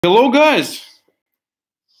Hello guys,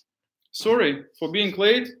 sorry for being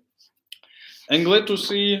late and glad to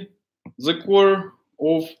see the core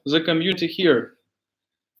of the community here.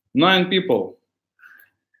 9 people.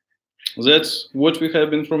 That's what we have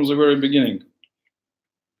been from the very beginning.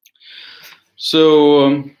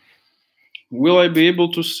 So will I be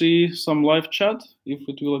able to see some live chat if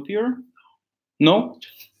it will appear? No?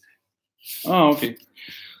 Okay.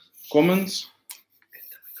 Comments?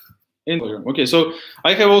 Okay, so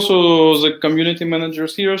I have also the community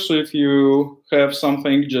managers here, so if you have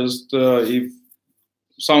something, just if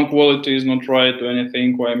sound quality is not right or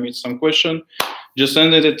anything, or I missed some question, just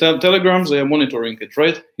send it a telegram. They are monitoring it,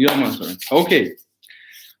 right? You are monitoring. Okay.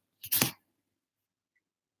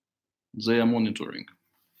 They are monitoring.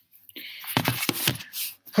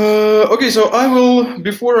 Okay, so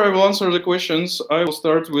before I will answer the questions, I will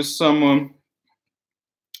start with some of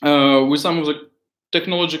the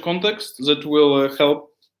technology context that will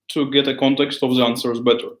help to get a context of the answers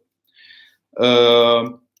better.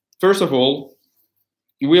 First of all,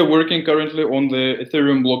 we are working currently on the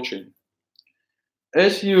Ethereum blockchain.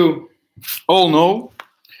 As you all know,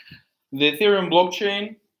 the Ethereum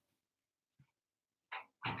blockchain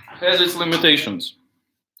has its limitations.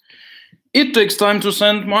 It takes time to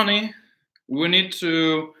send money. We need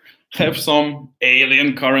to have some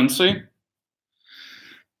alien currency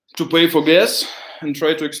to pay for gas and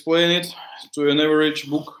try to explain it to an average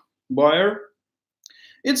book buyer.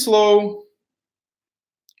 It's slow,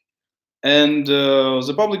 and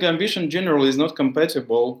the public ambition generally is not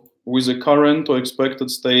compatible with the current or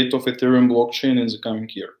expected state of Ethereum blockchain in the coming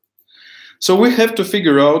year. So we have to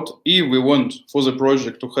figure out, if we want for the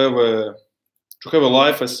project to have a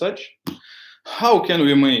life as such, how can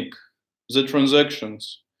we make the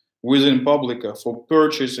transactions within Publica for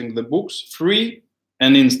purchasing the books free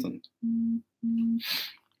and instant.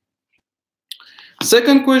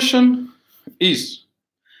 Second question is,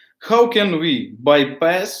 how can we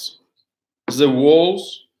bypass the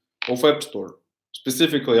walls of App Store,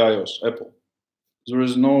 specifically iOS, Apple? There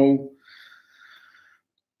is no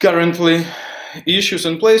currently issues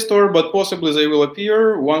in Play Store, but possibly they will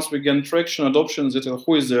appear once we gain traction, adoption, that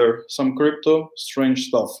who is there, some crypto, strange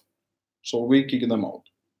stuff. So we kick them out.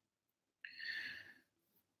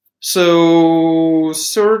 So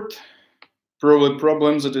third probably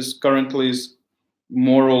problem that is currently is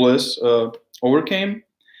more or less overcome,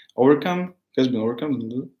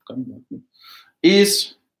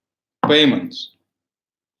 is payments.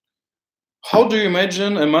 How do you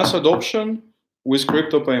imagine a mass adoption with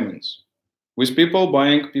crypto payments, with people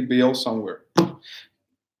buying PBL somewhere?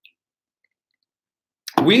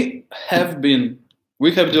 We have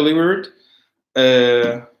delivered,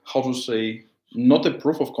 how to say, not a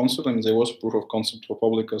proof of concept. I mean, there was a proof of concept for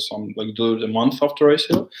Publica some like a month after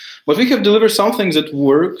ICO, but we have delivered something that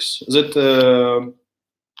works, that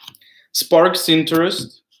sparks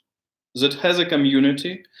interest, that has a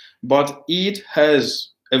community, but it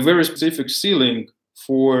has a very specific ceiling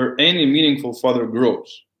for any meaningful further growth.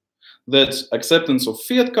 That's acceptance of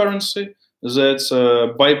fiat currency, that's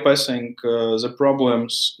bypassing the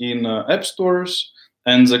problems in app stores,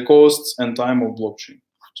 and the costs and time of blockchain.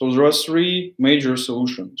 So there are 3 major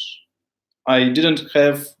solutions. I didn't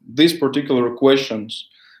have these particular questions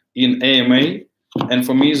in AMA, and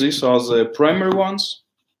for me these are the primary ones.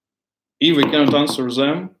 If we cannot answer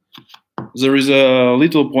them, there is a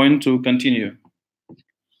little point to continue.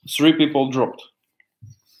 3 people dropped.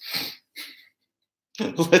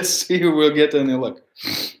 Let's see if we'll get any luck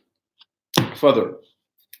further.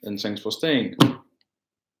 And thanks for staying.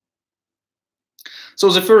 So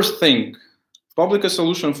the first thing, Publica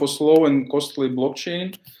solution for slow and costly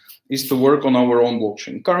blockchain is to work on our own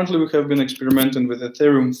blockchain. Currently, we have been experimenting with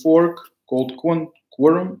Ethereum fork called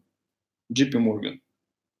Quorum, JP Morgan.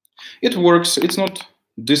 It works. It's not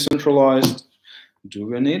decentralized. Do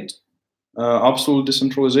we need absolute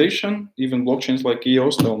decentralization? Even blockchains like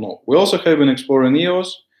EOS, they'll know. We also have been exploring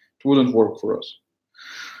EOS. It wouldn't work for us.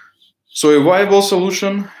 So a viable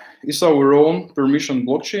solution is our own permission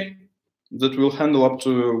blockchain that will handle up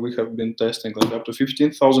to, we have been testing like up to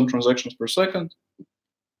 15,000 transactions per second,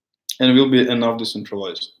 and will be enough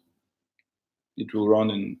decentralized. It will run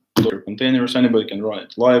in Docker containers, anybody can run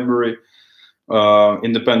it. Library,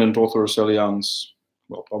 independent authors alliance,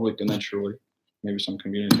 well, Publica naturally, maybe some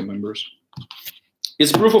community members.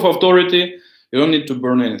 It's proof of authority, you don't need to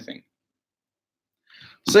burn anything.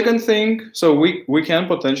 Second thing, so we can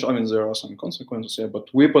potentially, I mean, there are some consequences here, but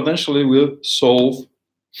we potentially will solve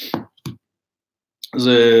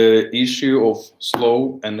the issue of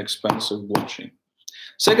slow and expensive blockchain.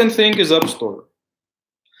 Second thing is App Store.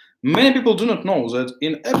 Many people do not know that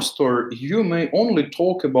in App Store, you may only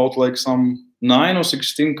talk about like some 9 or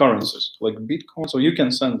 16 currencies, like Bitcoin, so you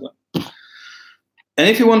can send them. And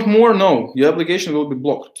if you want more, no, your application will be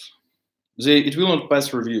blocked. It will not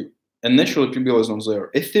pass review. And naturally, PBL is not there.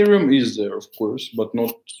 Ethereum is there, of course, but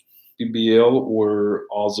not PBL or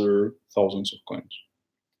other thousands of coins.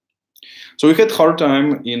 So we had hard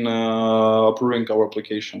time in approving our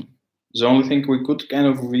application. The only thing we could kind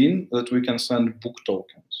of win that we can send book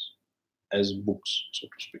tokens as books, so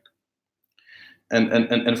to speak.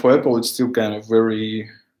 And for Apple, it's still kind of very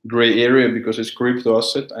gray area because it's crypto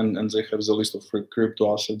asset, and they have the list of free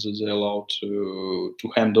crypto assets that they allow to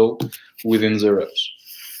handle within their apps.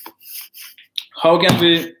 How can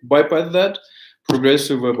we bypass that?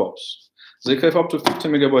 Progressive web apps. They have up to 50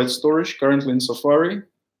 megabyte storage currently in Safari.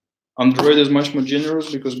 Android is much more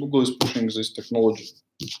generous because Google is pushing this technology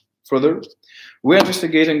further. We're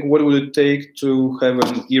investigating what would it take to have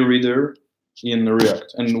an e-reader in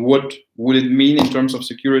React, and what would it mean in terms of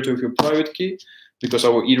security of your private key, because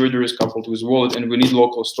our e-reader is coupled with wallet and we need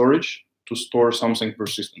local storage to store something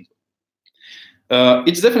persistently.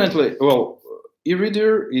 It's definitely, well,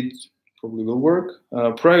 e-reader, it probably will work.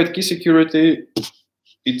 Private key security,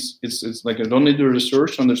 it's like I don't need the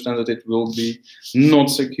research to understand that it will be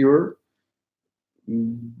not secure. I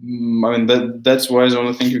mean, that's why the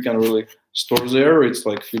only thing you can really store there, it's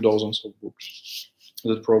like a few dozens of books.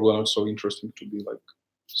 That's probably not so interesting to be like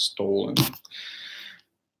stolen.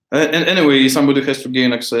 And anyway, somebody has to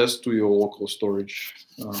gain access to your local storage,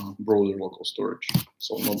 browser local storage.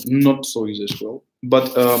 So not so easy as well.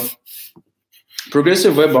 But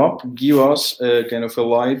progressive web app give us a kind of a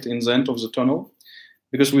light in the end of the tunnel,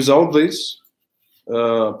 because without this,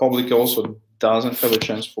 Publica also doesn't have a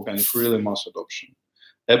chance for kind of really mass adoption.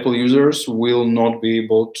 Apple users will not be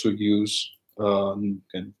able to use kind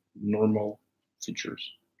of normal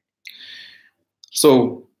features.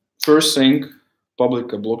 So first thing,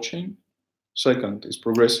 Publica blockchain. Second is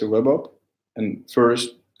progressive web app. And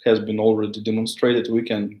first has been already demonstrated. We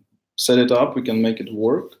can set it up, we can make it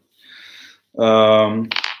work.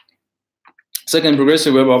 Second,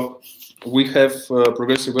 progressive web app. We have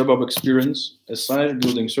progressive web app experience aside,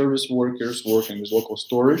 building service workers, working with local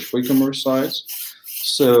storage for e-commerce sites.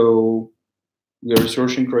 So we are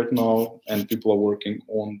researching right now, and people are working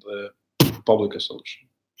on the Publica solution.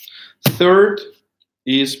 Third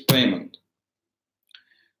is payment.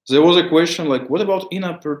 There was a question like, what about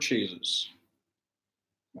in-app purchases?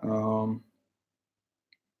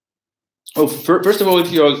 First of all,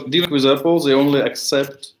 if you are dealing with Apple, they only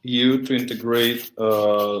accept you to integrate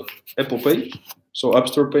Apple Pay, so App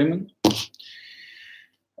Store payment.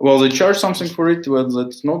 Well, they charge something for it, but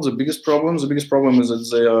that's not the biggest problem. The biggest problem is that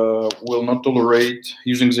they will not tolerate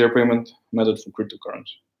using their payment method for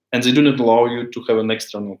cryptocurrency. And they do not allow you to have an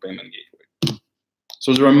external payment gateway.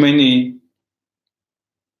 So there are many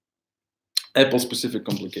Apple-specific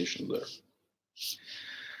complications there.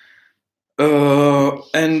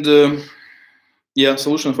 Yeah,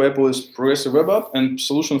 solution for Apple is progressive web app, and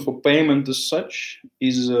solution for payment as such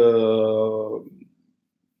is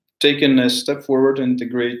taking a step forward,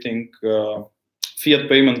 integrating fiat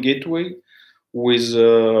payment gateway with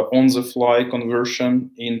on-the-fly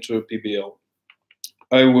conversion into PBL.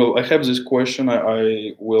 I have this question.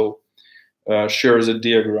 I will share the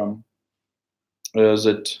diagram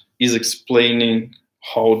that is explaining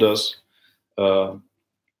how does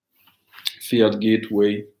fiat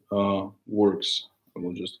gateway works. I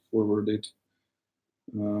will just forward it.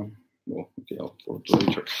 Well, okay, I'll forward it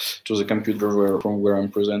later to the computer from where I'm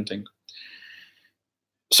presenting.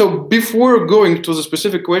 So before going to the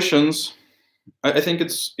specific questions, I think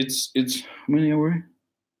it's how many are we?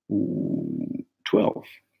 12.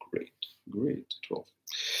 Great, 12.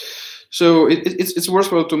 So it's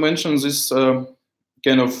worthwhile to mention this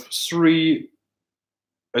kind of three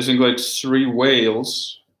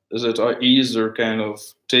whales that are either kind of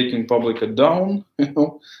taking Publica down, you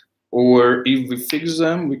know, or if we fix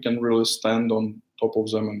them, we can really stand on top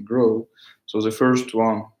of them and grow. So the first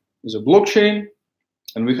one is a blockchain,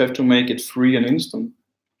 and we have to make it free and instant.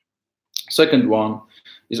 Second one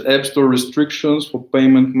is App Store restrictions for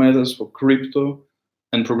payment methods for crypto,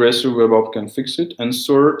 and progressive web app can fix it. And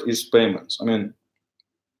third is payments. I mean,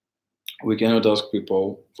 we cannot ask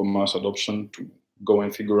people for mass adoption to go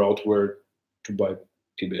and figure out where to buy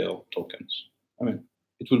PBL tokens. I mean,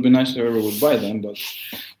 it would be nice if everyone would buy them, but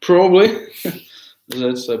probably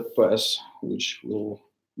that's a path which will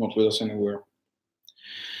not lead us anywhere.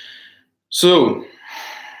 So,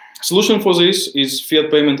 solution for this is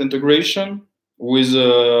fiat payment integration with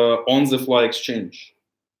on-the-fly exchange.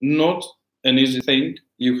 Not an easy thing.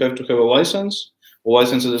 You have to have a license. or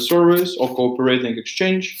license as a service, or cooperating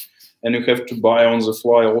exchange, and you have to buy on the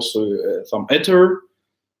fly also some Ether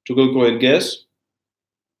to calculate gas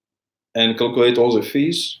and calculate all the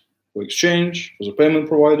fees for exchange, for the payment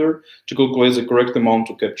provider, to calculate the correct amount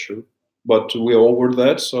to capture. But we are over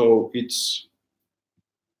that, so it's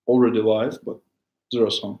already live, but there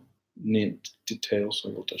are some neat details I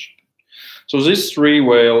will touch upon. So these three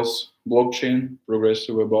whales, blockchain,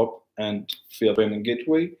 progressive web app, and fiat payment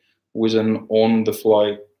gateway, with an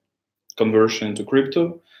on-the-fly conversion into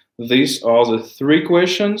crypto, these are the three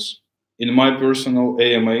questions in my personal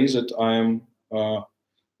AMAs that I am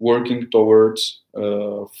working towards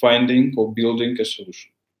finding or building a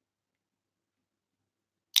solution.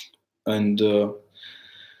 And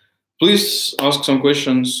please ask some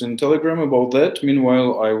questions in Telegram about that.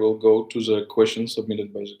 Meanwhile, I will go to the questions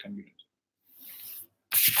submitted by the community.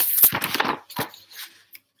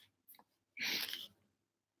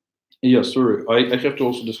 Yeah, sorry. I have to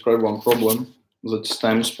also describe one problem that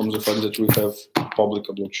stems from the fact that we have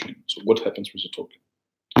Publica blockchain. So what happens with the token?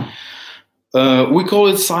 We call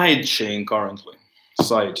it side chain currently.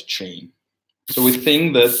 Side chain. So we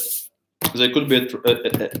think that there could be a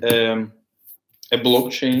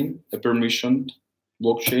blockchain, a permissioned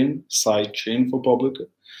blockchain, side chain for Publica,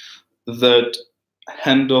 that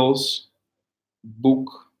handles book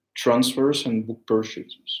transfers and book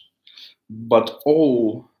purchases. But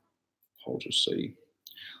all, how to say,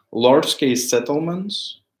 large-scale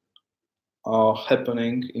settlements are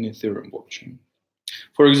happening in Ethereum blockchain.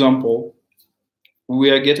 For example, we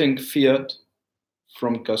are getting fiat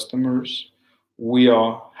from customers. We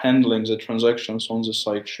are handling the transactions on the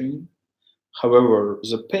sidechain. However,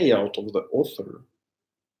 the payout of the author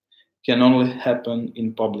can only happen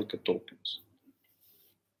in Publica tokens.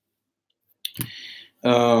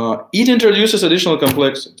 It introduces additional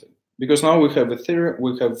complexity because now we have Ethereum,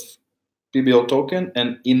 we have PBL token,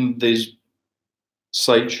 and in this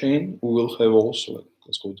sidechain we will have also,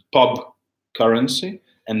 let's call it pub currency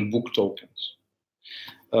and book tokens.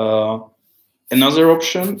 Another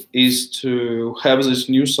option is to have this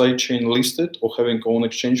new sidechain listed or having own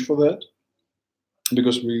exchange for that,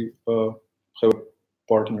 because we have a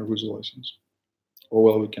partner with a license, or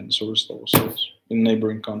well, we can service ourselves in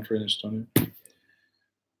neighboring country in Estonia,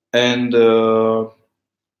 and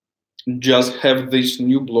just have this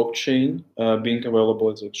new blockchain being available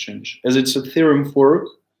at the exchange. As it's Ethereum fork,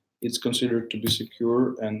 it's considered to be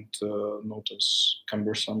secure and not as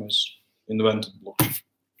cumbersome as invented blockchain.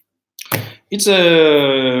 It's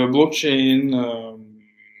a blockchain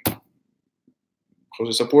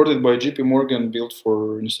supported by JP Morgan, built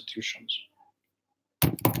for institutions.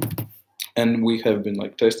 And we have been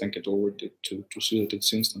like testing it already to see that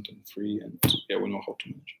it's instant and free, and yeah, we know how to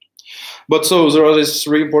manage it. But so there are these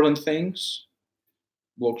three important things: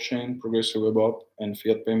 blockchain, progressive web app, and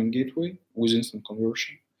fiat payment gateway with instant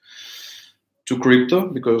conversion to crypto,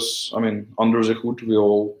 because I mean, under the hood we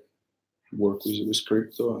all work with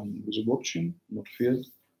crypto and with the blockchain, not fiat.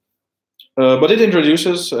 But it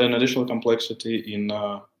introduces an additional complexity in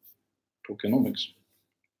tokenomics.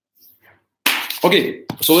 Okay,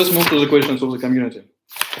 so let's move to the questions of the community.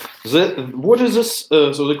 What is this?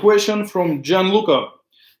 So the question from Gianluca: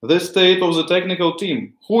 the state of the technical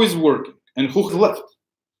team, who is working and who has left?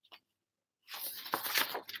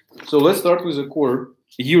 So let's start with the core.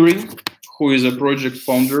 Yuri, who is a project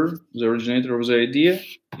founder, the originator of the idea,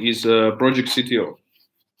 is a project CTO.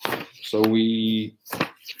 So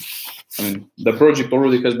the project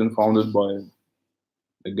already has been founded by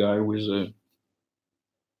a guy with I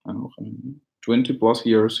don't know, 20 plus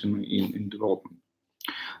years in development.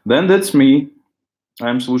 Then that's me.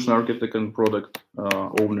 I'm solution architect and product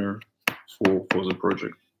owner for the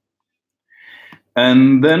project.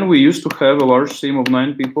 And then we used to have a large team of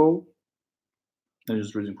 9 people. I'm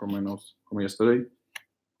just reading from my notes from yesterday.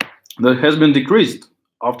 That has been decreased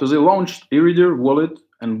after they launched e-reader, wallet,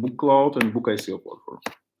 and Book Cloud and Book ICO platform.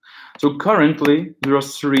 So currently there are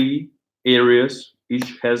 3 areas.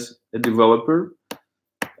 Each has a developer.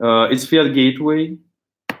 It's Fiat Gateway,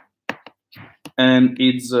 and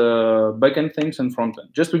it's backend things and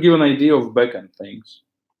frontend. Just to give an idea of backend things,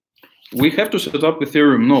 we have to set up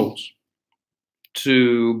Ethereum nodes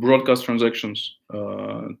to broadcast transactions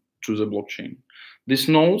to the blockchain. These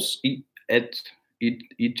nodes at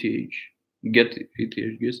ETH, get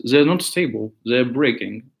ETH, they're not stable, they're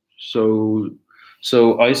breaking. So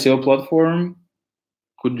ICO platform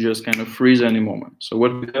could just kind of freeze any moment. So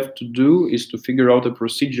what we have to do is to figure out a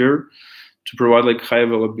procedure to provide like high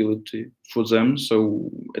availability for them.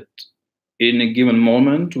 So at any given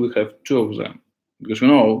moment, we have 2 of them, because we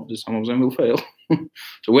know that some of them will fail.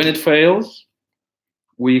 So when it fails,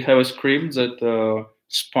 we have a script that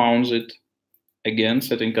spawns it again,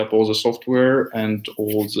 setting up all the software and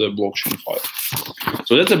all the blockchain files.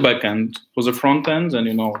 So that's the backend. For the front end,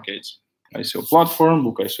 then okay, it's ICO platform,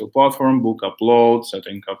 Book ICO platform, book upload,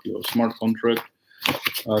 setting up your smart contract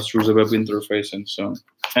through the web interface and so on.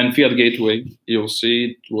 And Fiat Gateway, you'll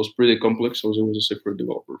see it was pretty complex, so there was a separate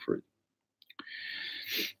developer for it.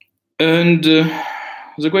 And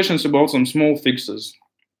the question is about some small fixes.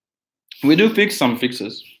 We do fix some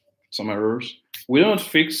fixes, some errors. We do not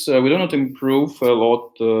fix, we do not improve a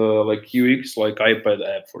lot like UX, like iPad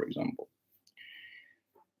app, for example.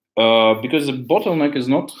 Because the bottleneck is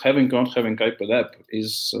not having iPad app,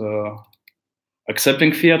 is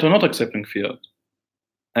accepting fiat or not accepting fiat,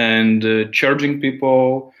 and charging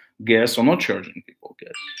people gas or not charging people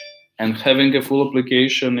gas, and having a full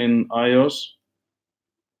application in iOS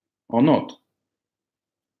or not.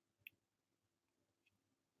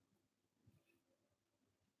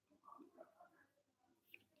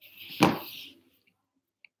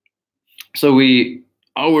 So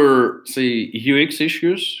our say UX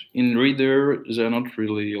issues in Reader, they're not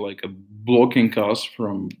really like blocking us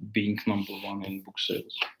from being #1 in book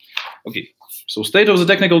sales. Okay, so state of the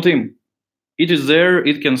technical team. It is there,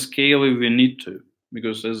 it can scale if we need to,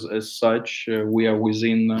 because as such, we are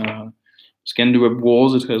within ScandiWeb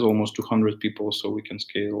walls. It has almost 200 people, so we can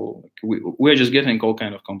scale. We're just getting all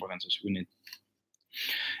kind of components we need.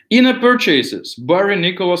 In-app purchases, Barry,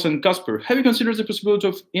 Nicholas, and Casper. Have you considered the possibility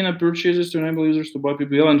of in-app purchases to enable users to buy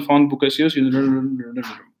PBL and fund Book ICOs?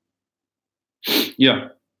 Yeah,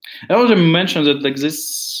 I already mentioned that like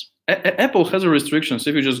this, Apple has a restriction. So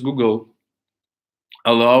if you just Google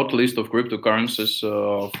allowed list of cryptocurrencies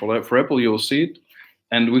for Apple, you'll see it.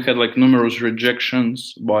 And we had like numerous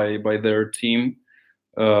rejections by their team,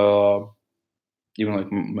 even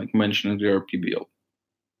like mentioning their PBL.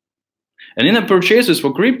 And in-app purchases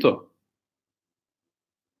for crypto.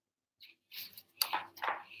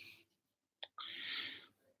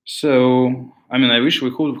 So, I mean, I wish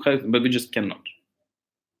we could have, but we just cannot.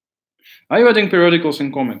 Are you adding periodicals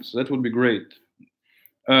and comics? That would be great.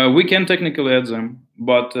 We can technically add them,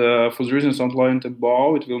 but for the reasons outlined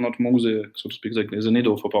above, it will not move the, so to speak, the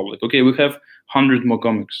needle for public. Okay, we have 100 more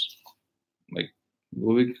comics. Like,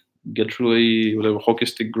 will we get really whatever hockey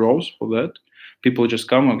stick growth for that? People just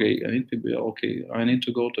come, okay, I need PBL, okay, I need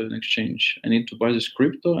to go to an exchange, I need to buy this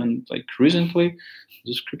crypto, and like recently,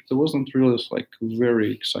 this crypto wasn't really like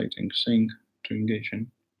very exciting thing to engage in.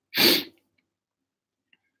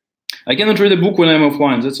 I cannot read a book when I'm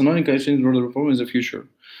offline. That's annoying. I think the problem in the future.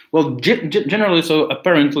 Well, generally, so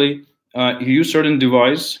apparently, you use certain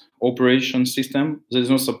device operation system that is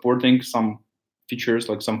not supporting some features,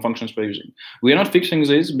 like some functions we're using. We are not fixing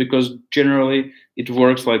this because generally it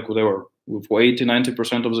works like whatever. For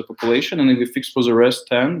 80–90% of the population, and if we fix for the rest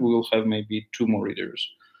 10, we will have maybe 2 more readers,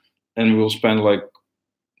 and we'll spend like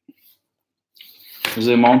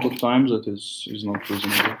the amount of time that is not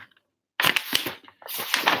reasonable.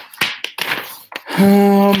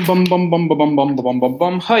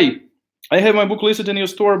 Hi, I have my book listed in your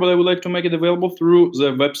store, but I would like to make it available through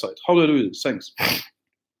the website. How do I do this? Thanks.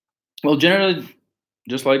 Well, generally,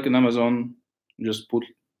 just like in Amazon, just put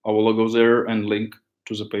our logo there and link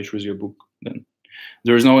to the page with your book. Then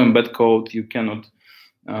there is no embed code. You cannot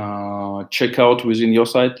check out within your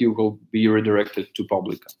site. You will be redirected to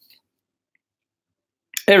Publica.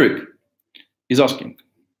 Eric is asking,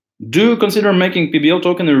 do you consider making PBL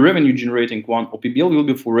token a revenue generating one, or PBL will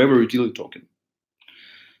be forever utility token?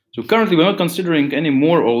 So currently we're not considering any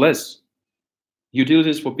more or less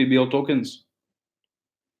utilities for PBL tokens.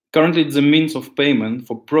 Currently it's a means of payment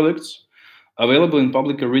for products available in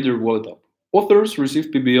Publica Reader Wallet app. Authors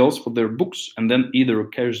receive PBLs for their books and then either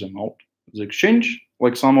cash them out at the exchange,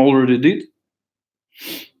 like some already did,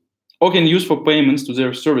 or can use for payments to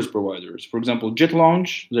their service providers. For example, Jet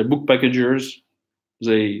Launch, their book packagers,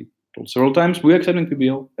 they told several times, we're accepting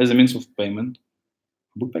PBL as a means of payment.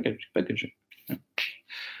 Book packaging. Yeah.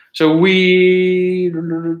 So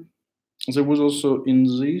there was also in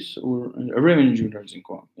this, or a revenue generating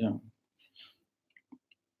one, yeah.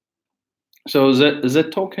 So the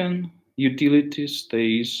token utility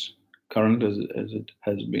stays current as it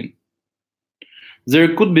has been.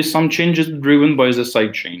 There could be some changes driven by the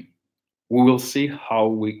sidechain. We will see how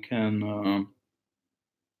we can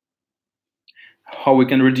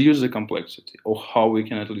reduce the complexity, or how we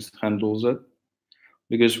can at least handle that.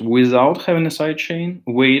 Because without having a sidechain,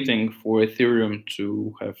 waiting for Ethereum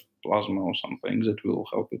to have Plasma or something that will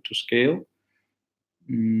help it to scale,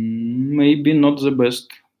 maybe not the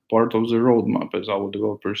best part of the roadmap, as our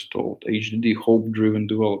developers told. HDD, hope-driven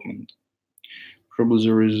development. Probably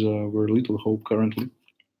there is very little hope currently.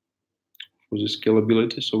 for the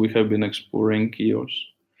scalability. So we have been exploring kiosks,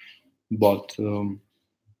 but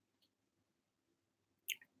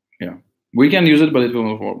yeah, we can use it, but it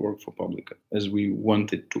will not work for Publica as we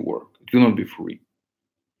want it to work. It will not be free.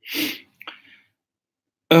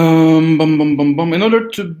 In order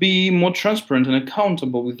to be more transparent and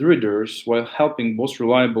accountable with readers while helping both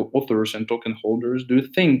reliable authors and token holders, do you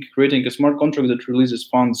think creating a smart contract that releases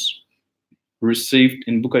funds received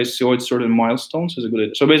in Book ICO at certain milestones is a good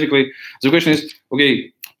idea? So basically, the question is,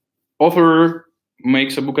 okay, author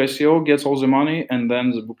makes a Book ICO, gets all the money, and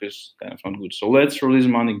then the book is kind of not good. So let's release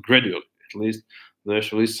money gradually. At least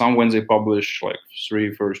there's release some when they publish like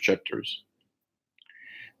 3 first chapters.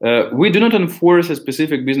 We do not enforce a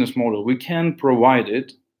specific business model. We can provide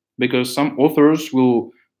it because some authors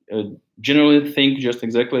will generally think just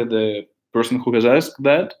exactly the person who has asked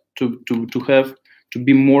that to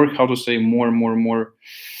be more, how to say, more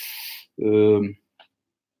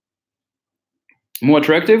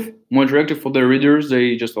attractive for their readers.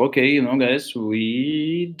 They just, okay, you know, guys,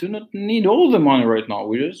 we do not need all the money right now.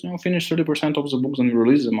 We just, you know, finish 30% of the books and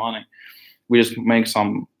release the money. We just make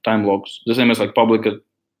some time locks. The same as like Publica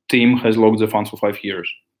team has locked the funds for 5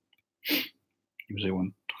 years. If they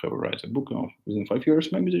want to have a write a book within 5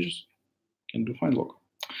 years, maybe they just can do fine lock.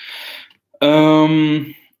 I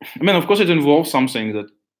mean, of course, it involves something that,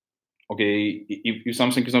 okay, if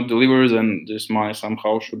something is not delivered, then this money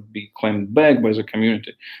somehow should be claimed back by the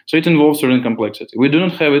community. So it involves certain complexity. We do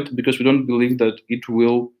not have it because we don't believe that it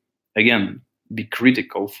will, again, be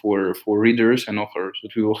critical for readers and authors.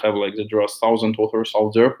 That we will have like that there are 1,000 authors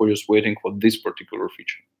out there who are just waiting for this particular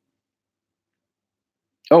feature.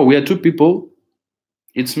 Oh, we had 2 people.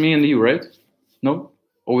 It's me and you, right? No?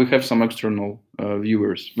 Or we have some external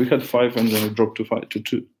viewers. We had 5 and then we dropped to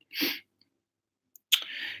 2.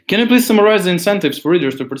 Can you please summarize the incentives for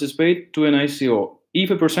readers to participate to an ICO? If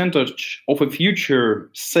a percentage of a future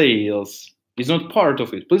sales is not part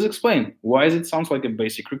of it, please explain. Why does it sound like a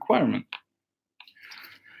basic requirement?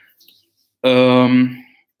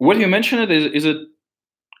 What you mentioned is a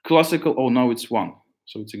classical. Oh, now it's 1,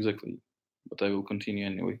 so it's exactly. But I will continue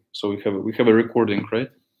anyway. So we have a recording,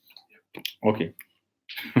 right? Okay.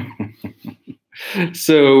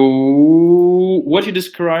 So what you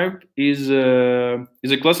described is a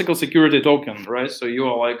classical security token, right? So you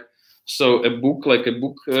are like, so a book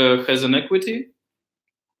has an equity.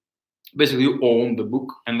 Basically, you own the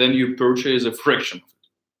book, and then you purchase a fraction of it,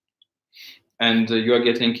 and you are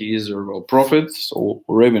getting either profits or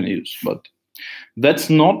revenues. But that's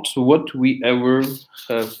not what we ever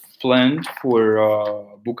have planned for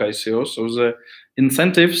Book ICO. So the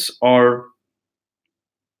incentives are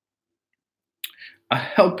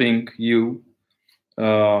helping you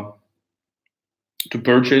to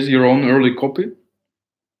purchase your own early copy,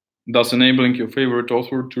 thus enabling your favorite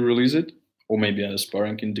author to release it, or maybe an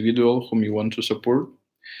aspiring individual whom you want to support.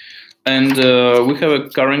 And we have a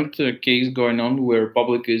current case going on where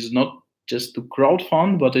Publica is not just to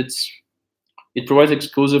crowdfund, but it provides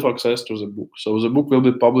exclusive access to the book. So the book will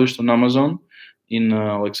be published on Amazon in,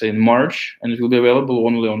 let's say, in March, and it will be available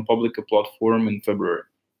only on Publica platform in February.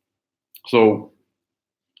 So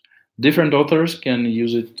different authors can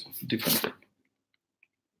use it differently.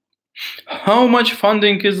 How much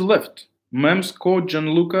funding is left? Memsco,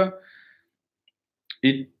 Gianluca,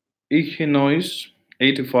 Ichinois,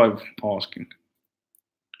 85 asking.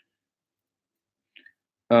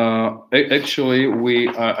 Actually,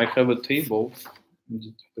 I have a table. Is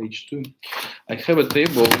it page 2? I have a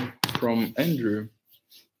table from Andrew,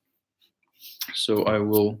 so I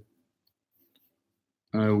will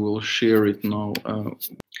share it now.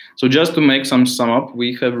 So just to make some sum up,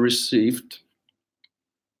 we have received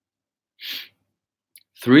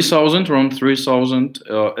around 3,000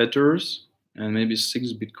 Ethers and maybe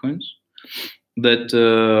 6 Bitcoins that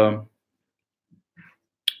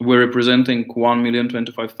were representing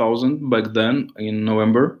 1,025,000 back then in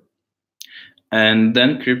November. And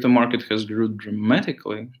then crypto market has grew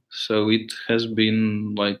dramatically. So it has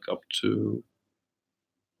been like up to,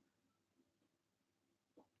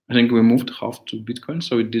 I think we moved half to Bitcoin.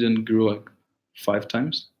 So it didn't grow like 5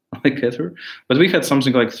 times like Ether, but we had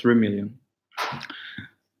something like 3 million.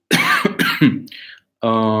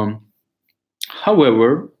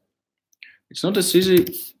 However, it's not as easy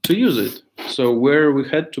to use it. So where we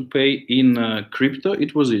had to pay in crypto,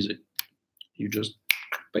 it was easy. You just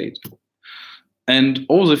paid. And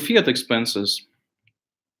all the fiat expenses,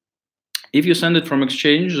 if you send it from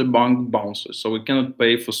exchange, the bank bounces. So we cannot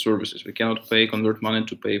pay for services. We cannot convert money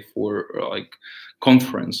to pay for like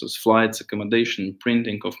conferences, flights, accommodation,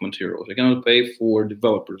 printing of materials. We cannot pay for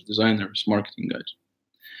developers, designers, marketing guys.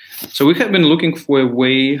 So we have been looking for a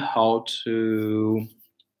way how to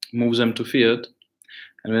move them to fiat,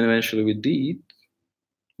 and when eventually we did,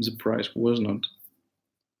 the price was not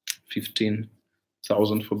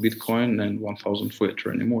 15,000 for Bitcoin and 1,000 for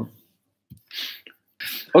Ether anymore.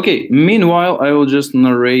 Okay, meanwhile, I will just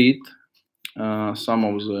narrate some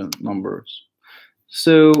of the numbers.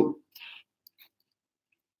 So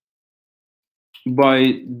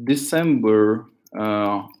by December,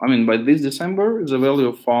 by this December, the value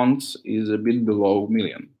of funds is a bit below $1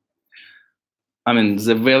 million.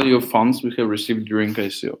 The value of funds we have received during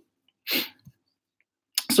ICO.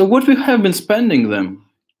 So what we have been spending them?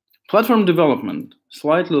 Platform development,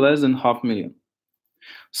 slightly less than $500,000.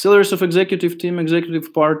 Salaries of executive team,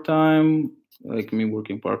 executive part-time, like me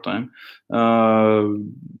working part-time.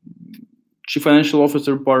 Chief financial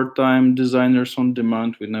officer part-time, designers on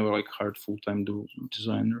demand. We never hired full-time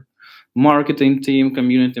designer. Marketing team,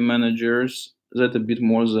 community managers. That a bit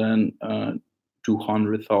more than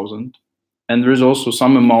 200,000. And there is also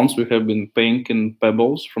some amounts we have been paying in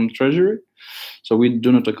pebbles from treasury. So we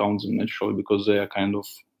do not account them naturally because they are kind of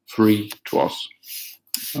free to us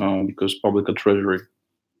because Publica treasury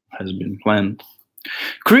has been planned.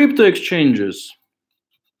 Crypto exchanges.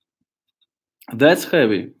 That's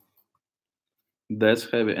heavy. That's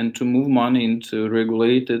heavy. And to move money into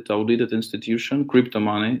regulated, audited institution, crypto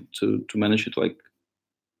money, to manage it like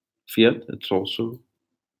fiat, it's also a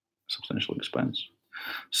substantial expense.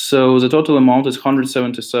 So the total amount is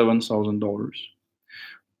 $177,000.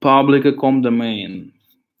 Publica com domain.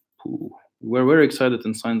 We're very excited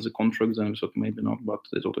and signed the contract, and we thought maybe not, but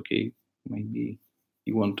they thought, okay, maybe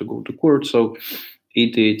you want to go to court, so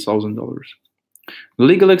 $88,000.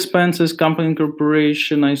 Legal expenses, company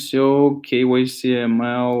incorporation, ICO, KYC,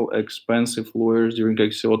 ML, expensive lawyers during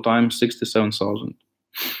ICO time, $67,000.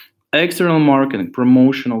 External marketing,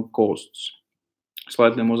 promotional costs,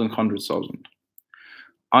 slightly more than $100,000.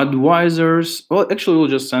 Advisors, well, actually, we'll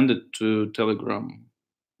just send it to Telegram.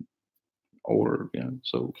 Or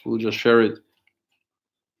so we'll just share it.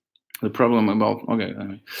 The problem about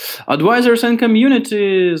advisors and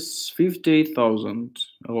communities, 58,000.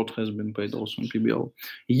 A lot has been paid also in PBL.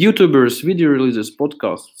 YouTubers, video releases,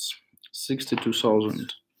 podcasts,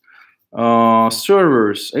 62,000.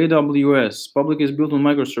 Servers, AWS. Public is built on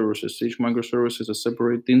microservices. Each microservice is a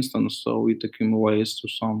separate instance, so it accumulates to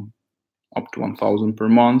some up to 1,000 per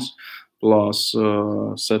month. Plus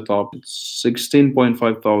setup, it's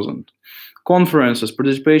 16,500. Conferences,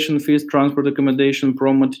 participation fees, transport, accommodation,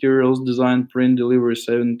 pro materials, design, print, delivery,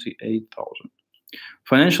 78,000.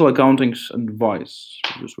 Financial accounting advice.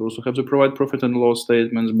 We also have to provide profit and loss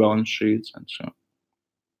statements, balance sheets, and so on.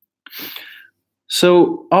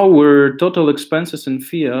 So our total expenses in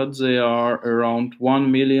fiat, they are around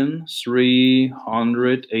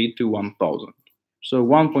 1,381,000. So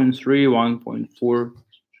 1.3, 1.4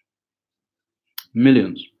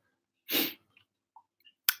 millions.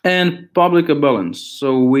 And Publica balance.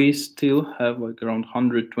 So we still have around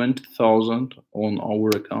 120,000 on our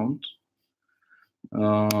account,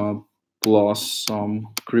 plus some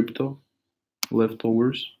crypto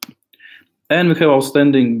leftovers. And we have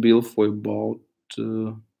outstanding bill for about,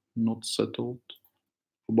 not settled,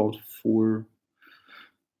 about 4.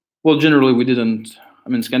 Well, generally we didn't,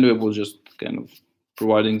 Scandinavia was just kind of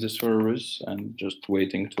providing the service and just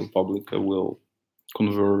waiting till Publica will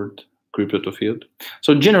convert crypto to fiat.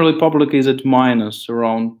 So generally Publica is at minus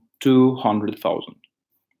around 200,000.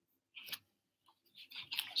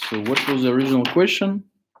 So what was the original question?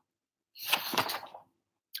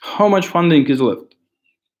 How much funding is left?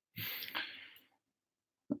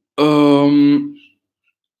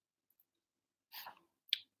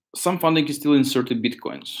 Some funding is still inserted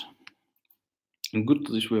Bitcoins. And good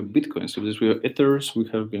that this were Bitcoins. If this were Ethers, we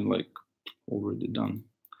have been already done.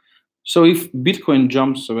 So if Bitcoin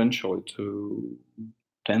jumps eventually to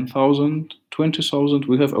 10,000, 20,000,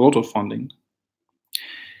 we have a lot of funding.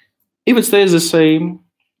 If it stays the same,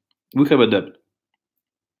 we have a debt.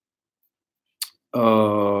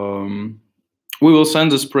 We will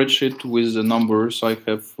send a spreadsheet with the numbers I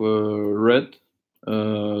have read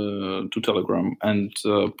to Telegram and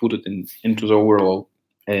put it into the overall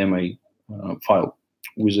AMA file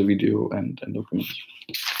with the video and documents.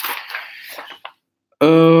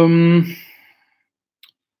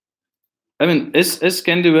 As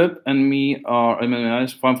ScandiWeb and me are, I'm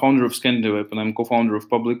founder of ScandiWeb and I'm co-founder of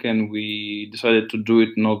Publica, and we decided to do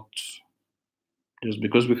it not just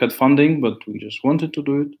because we had funding, but we just wanted to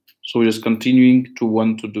do it. So we're just continuing to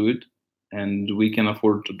want to do it, and we can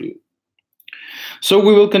afford to do it. So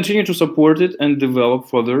we will continue to support it and develop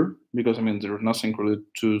further, because I mean there's nothing really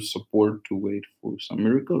to support to wait for some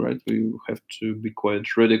miracle, right? We have to be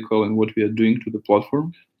quite radical in what we are doing to the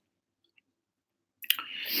platform.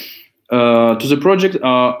 To the project,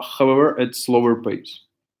 however, at slower pace.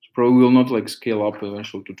 Probably will not like scale up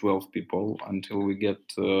eventually to 12 people until we get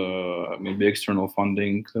maybe external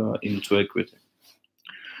funding into equity.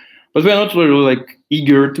 But we are not really like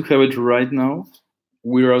eager to have it right now.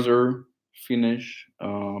 We rather finish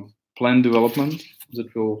plan development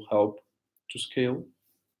that will help to scale,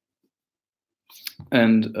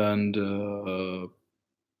 and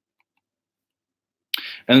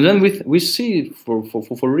then we see for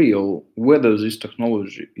real whether this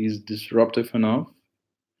technology is disruptive enough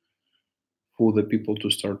for the people to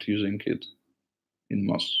start using it in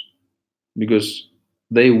mass, because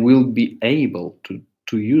they will be able to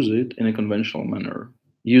use it in a conventional manner,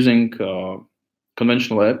 using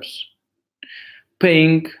conventional apps,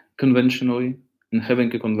 paying conventionally, and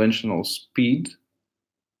having a conventional speed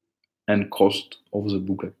and cost of the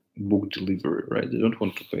book delivery, right? They don't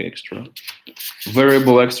want to pay extra,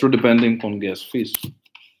 variable extra depending on gas fees.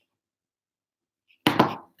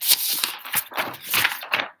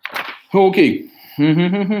 Okay.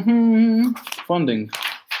 Funding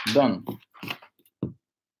done.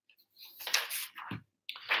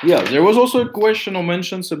 Yeah, there was also a question or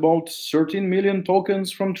mentions about 13 million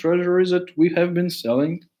tokens from treasuries that we have been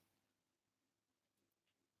selling.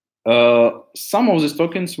 Some of these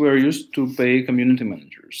tokens were used to pay community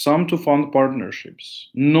managers, some to fund partnerships.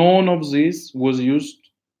 None of this was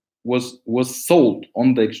sold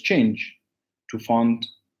on the exchange to fund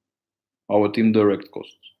our team direct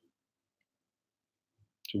costs.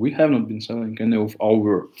 So we have not been selling any of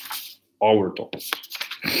our tokens.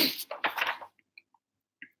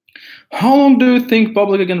 How long do you think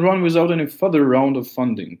Publica can run without any further round of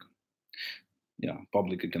funding? Yeah,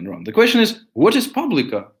 Publica can run. The question is, what is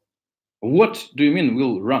Publica? What do you mean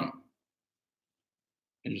will run?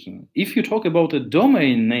 If you talk about a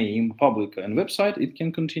domain name, Publica, and website, it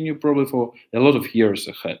can continue probably for a lot of years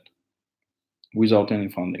ahead without any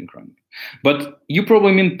funding running. But you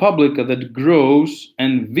probably mean Publica that grows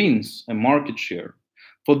and wins a market share.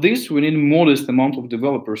 For this, we need a modest amount of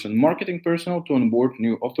developers and marketing personnel to onboard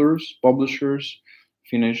new authors, publishers,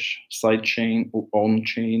 finish sidechain or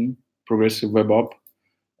on-chain, progressive web app,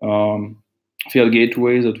 fiat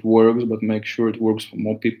gateway that works, but make sure it works for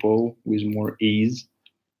more people with more ease.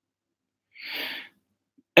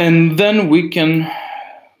 And then we can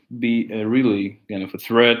be a really kind of a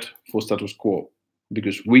threat for status quo,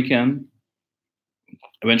 because we can,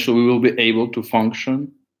 eventually we will be able to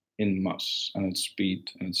function in mass and at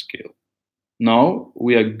speed and scale. Now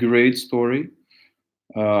we are a great story.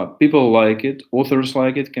 People like it, authors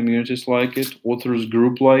like it, communities like it, authors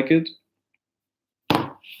group like it.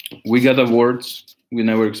 We got awards we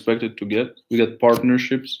never expected to get. We got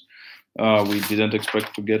partnerships we didn't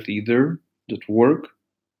expect to get either that work.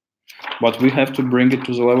 But we have to bring it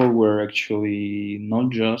to the level where actually not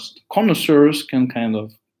just connoisseurs can kind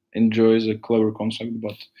of enjoy the clever concept,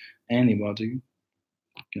 but anybody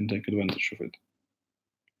can take advantage of it.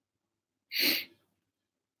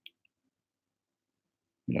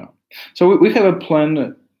 Yeah. So we have a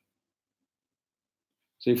plan,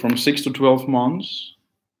 say from 6 to 12 months,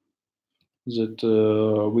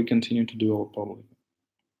 that we continue to develop Publica.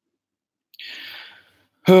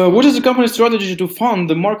 What is the company's strategy to fund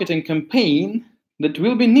the marketing campaign that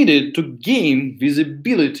will be needed to gain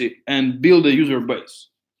visibility and build a user base?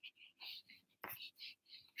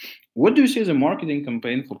 What do you see as a marketing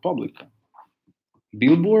campaign for Publica?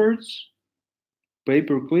 Billboards,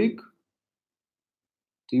 pay-per-click,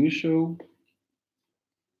 TV show,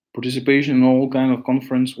 participation in all kind of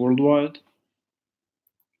conference worldwide?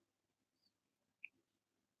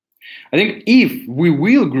 I think if we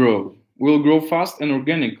will grow, we'll grow fast and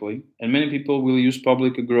organically, and many people will use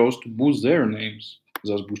Publica growth to boost their names,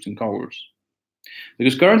 thus boosting ours.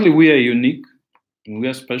 Because currently we are unique, and we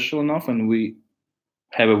are special enough, and we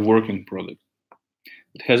have a working product.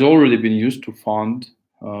 It has already been used to fund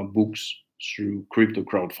books through crypto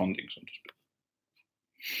crowdfunding, so to speak.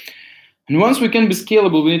 And once we can be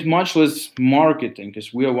scalable, we need much less marketing,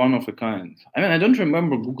 because we are one of a kind. I mean, I don't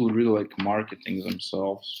remember Google really like marketing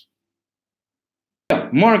themselves. Yeah,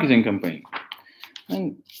 marketing campaign.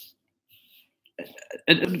 And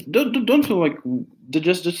don't feel like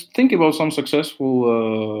just think about some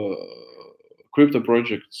successful crypto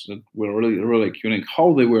projects that were really unique,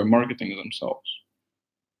 how they were marketing themselves.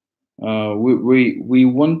 We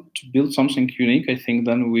want to build something unique. I think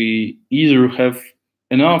then we either have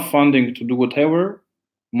enough funding to do whatever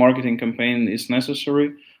marketing campaign is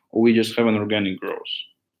necessary, or we just have an organic growth.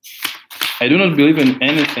 I do not believe in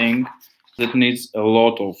anything that needs a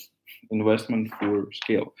lot of investment for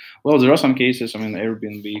scale. Well, there are some cases. I mean,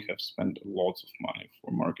 Airbnb have spent lots of money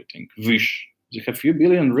for marketing. Wish, they have few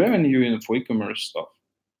billion revenue for e-commerce stuff.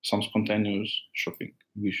 Some spontaneous shopping,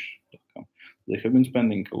 wish.com. They have been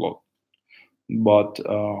spending a lot. But,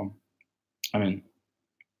 I mean,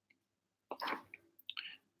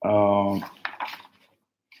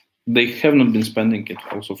 they have not been spending it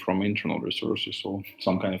also from internal resources or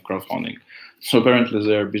some kind of crowdfunding. So apparently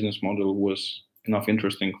their business model was enough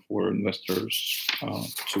interesting for investors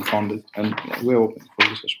to fund it, and we're open for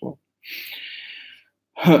this as well.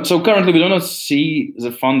 So currently we do not see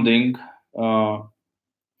the funding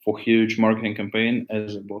for huge marketing campaign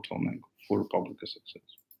as a bottleneck for Publica success.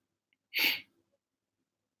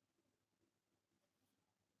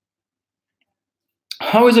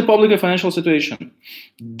 How is the Publica financial situation?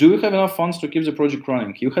 Do you have enough funds to keep the project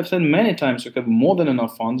running? You have said many times you have more than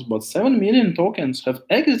enough funds, but 7 million tokens have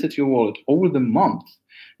exited your wallet over the month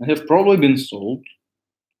and have probably been sold.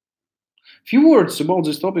 Few words about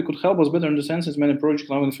this topic could help us better understand since many projects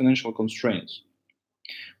now in financial constraints.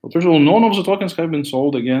 Well, first of all, none of the tokens have been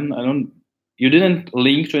sold. Again, you didn't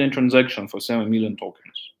link to any transaction for 7 million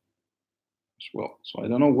tokens as well. So I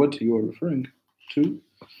don't know what you are referring to.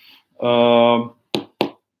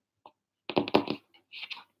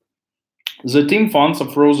 The team funds are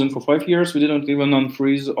frozen for 5 years. We didn't even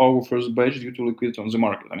unfreeze our first batch due to liquidity on the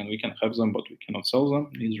market. I mean, we can have them, but we cannot sell them.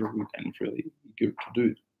 Neither we can really eager to do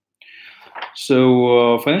it.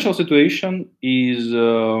 So financial situation is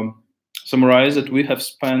summarized that we have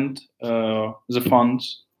spent the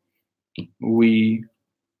funds we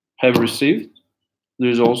have received.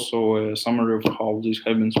 There's also a summary of how these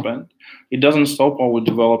have been spent. It doesn't stop our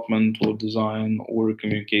development or design or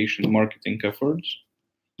communication marketing efforts.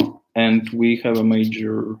 And we have a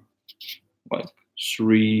major, like,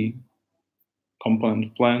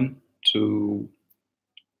 3-component plan to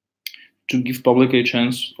give Publica a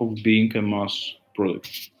chance of being a mass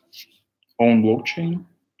product. Own blockchain,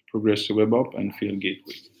 progressive web app, and fiat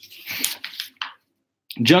gateway.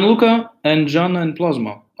 Gianluca and Gianna and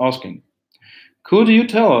Plasma asking, could you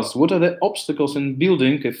tell us what are the obstacles in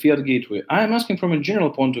building a fiat gateway? I am asking from a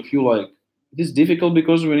general point of view, like, it is difficult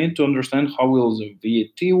because we need to understand how will the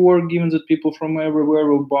VAT work, given that people from everywhere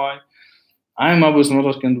will buy. I'm obviously not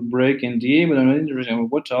asking to break NDA, but I'm interested in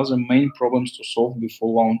what are the main problems to solve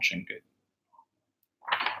before launching it.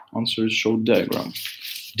 Answer is show diagram.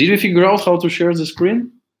 Did we figure out how to share the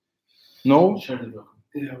screen? No? Share the document.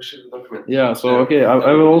 Yeah, we share the document. Yeah, so okay,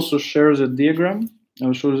 I will also share the diagram. I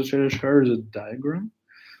will share the diagram.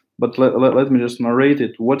 But let me just narrate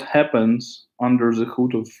it. What happens under the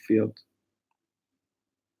hood of fiat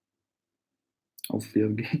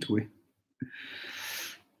gateway?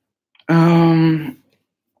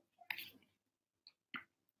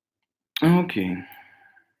 Okay.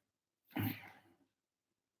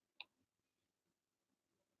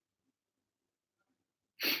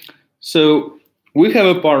 So we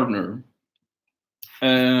have a partner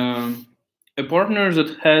that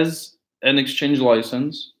has an exchange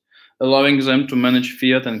license, allowing them to manage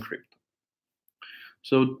fiat and crypto.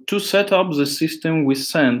 So to set up the system,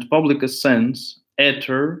 Publica sends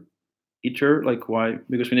Ether, like why?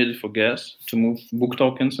 Because we need it for gas to move book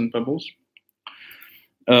tokens and pebbles.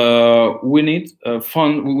 We need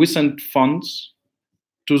we send funds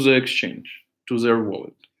to the exchange, to their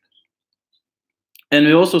wallet. And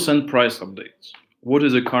we also send price updates. What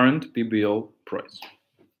is the current PBL price?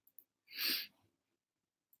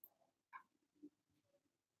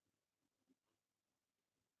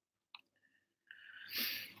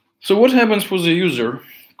 So what happens for the user?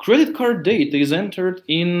 Credit card data is entered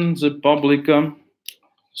in the Publica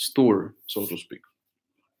store, so to speak.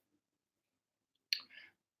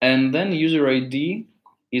 And then user ID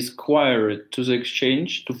is queried to the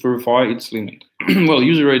exchange to verify its limit. Well,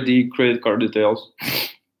 user ID, credit card details.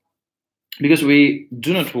 Because we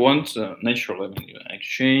do not want natural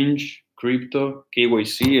exchange, crypto,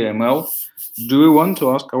 KYC, AML. Do we want to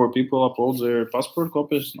ask our people upload their passport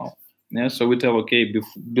copies? No. Yeah, so we tell, okay,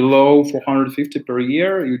 below 450 per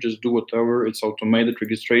year, you just do whatever. It's automated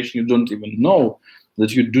registration. You don't even know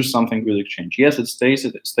that you do something with exchange. Yes, it's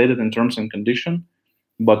stated in terms and condition,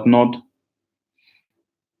 but not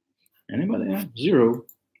anybody. Yeah, zero.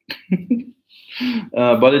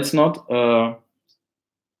 But it's not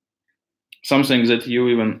something that you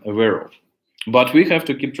even aware of. But we have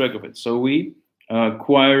to keep track of it. So we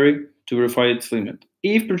query to verify its limit.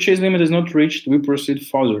 If purchase limit is not reached, we proceed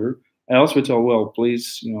further. Else we tell, well,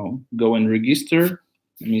 please, go and register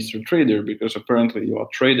Mr. Trader, because apparently you are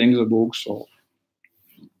trading the book. So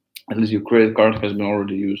at least your credit card has been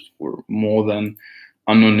already used for more than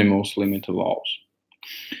anonymous limit allows.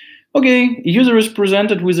 Okay, user is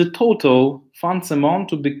presented with a total funds amount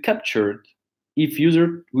to be captured if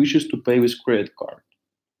user wishes to pay with credit card.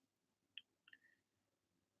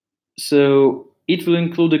 So it will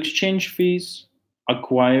include exchange fees,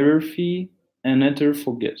 acquirer fee, and Ether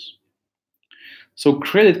for gas. So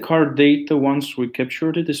credit card data, once we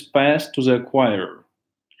captured it, is passed to the acquirer.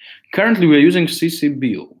 Currently, we're using CC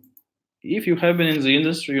Bill. If you have been in the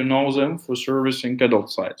industry, you know them for servicing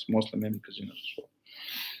adult sites, mostly maybe casinos as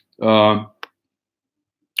well.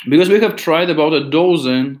 Because we have tried about a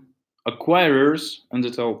dozen acquirers, and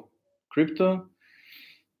they tell crypto,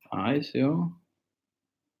 ICO,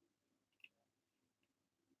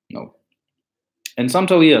 no. And some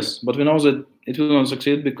tell yes, but we know that it will not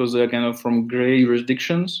succeed because they are kind of from gray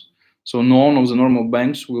jurisdictions. So none of the normal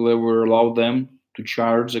banks will ever allow them to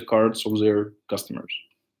charge the cards of their customers.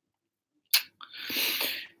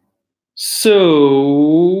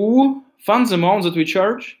 So funds amount that we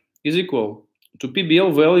charge is equal to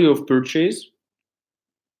PBL value of purchase,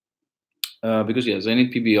 because yes, they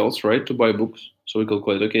need PBLs, right, to buy books. So we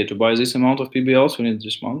calculate, okay, to buy this amount of PBLs, we need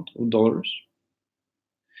this amount of dollars.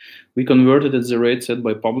 We convert it at the rate set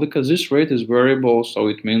by Publica. This rate is variable, so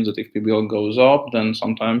it means that if PBL goes up, then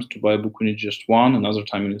sometimes to buy a book we need just one, another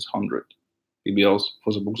time we need 100 PBLs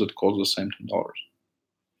for the books that cost the same $10.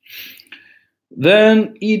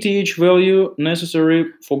 Then ETH value necessary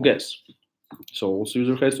for gas. So also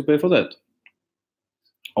user has to pay for that.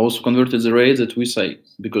 Also converted the rate that we say,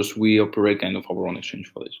 because we operate kind of our own exchange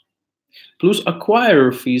for this. Plus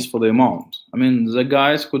acquirer fees for the amount. I mean, the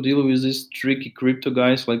guys who deal with these tricky crypto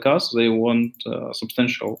guys like us, they want a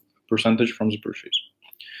substantial percentage from the purchase.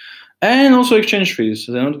 And also exchange fees.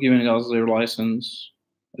 They're not giving us their license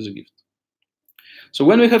as a gift. So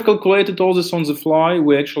when we have calculated all this on the fly,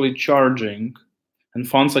 we're actually charging, and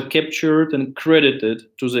funds are captured and credited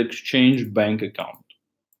to the exchange bank account.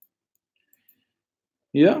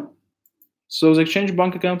 Yeah. So the exchange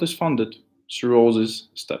bank account is funded through all these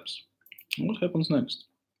steps. What happens next?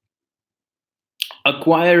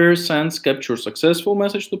 Acquirer sends capture successful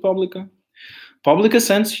message to Publica. Publica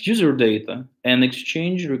sends user data and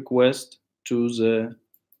exchange request to the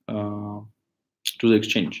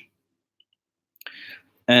exchange.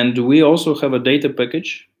 And we also have a data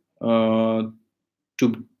package to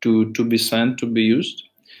be sent, to be used.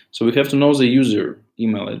 So we have to know the user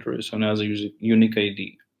email address and as a unique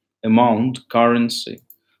ID, amount, currency,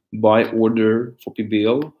 by order for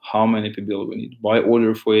PBL, how many PBL we need, by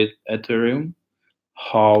order for Ethereum,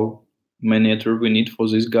 how many Ether we need for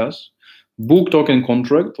this gas, book token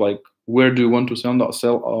contract, like where do you want to send our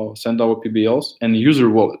PBLs, and user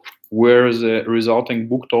wallet, where the resulting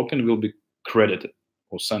book token will be credited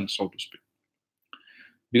or sent, so to speak.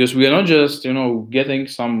 Because we are not just, getting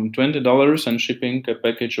some $20 and shipping a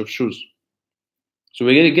package of shoes. So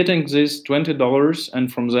we're getting this $20,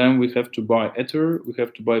 and from them we have to buy Ether, we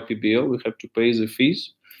have to buy PBL, we have to pay the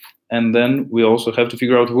fees, and then we also have to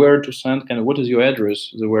figure out where to send, what is your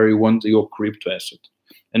address, where you want your crypto asset,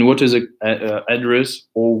 and what is the address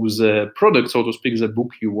of the product, so to speak, the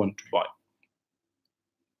book you want to buy.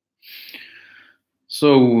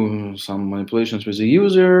 So some manipulations with the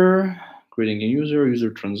user, creating a user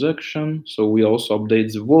transaction. So we also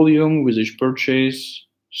update the volume with each purchase.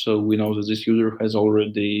 So we know that this user has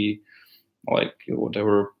already,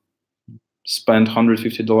 spent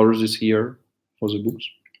 $150 this year for the books,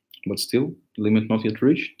 but still, limit not yet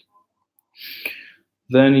reached.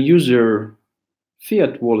 Then user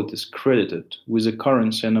fiat wallet is credited with the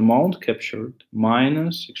currency and amount captured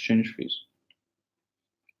minus exchange fees.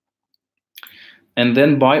 And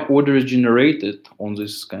then buy order is generated on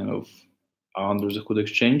this under the hood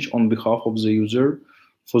exchange on behalf of the user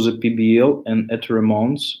for the PBL and Ether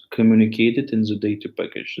amounts communicated in the data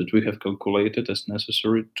package that we have calculated as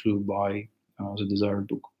necessary to buy the desired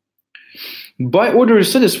book. Buy order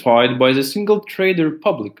is satisfied by the single trader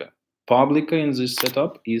Publica. Publica in this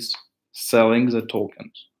setup is selling the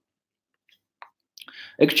tokens.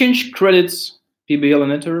 Exchange credits PBL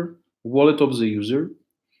and Ether wallet of the user.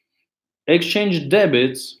 Exchange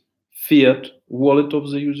debits fiat wallet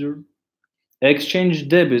of the user. Exchange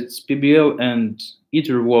debits PBL and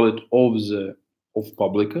Ether wallet of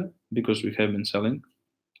Publica, because we have been selling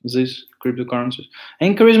these cryptocurrencies.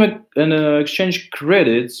 And charisma and exchange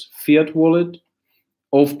credits fiat wallet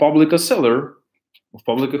of Publica seller, of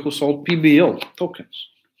Publica who sold PBL tokens.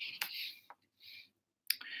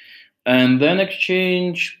 And then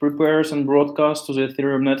exchange prepares and broadcasts to the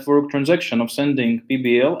Ethereum network transaction of sending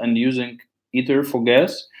PBL and using Ether for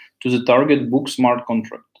gas to the target book smart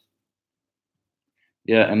contract.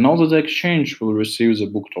 Yeah, and now the exchange will receive the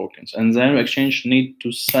book tokens, and then exchange need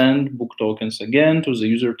to send book tokens again to the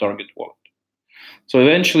user target wallet. So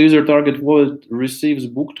eventually, user target wallet receives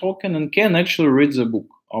book token and can actually read the book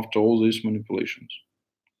after all these manipulations.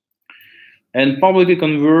 And Publica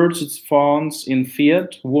converts its funds in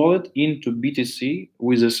fiat wallet into BTC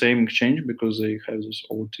with the same exchange because they have this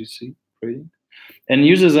OTC trading, and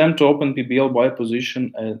uses them to open PBL buy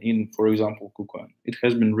position in, for example, KuCoin. It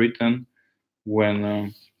has been written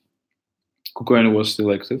when KuCoin was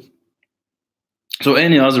still active. So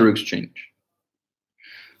any other exchange.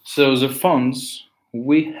 So the funds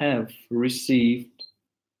we have received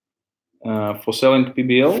for selling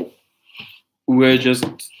PBL, we're just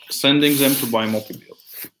sending them to buy more PBL.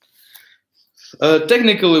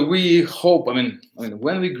 Technically, we hope. I mean,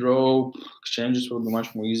 when we grow, exchanges will be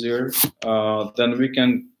much more easier. Then we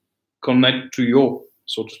can connect to your,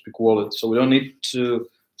 so to speak, wallet. So we don't need to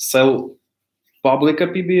sell Publica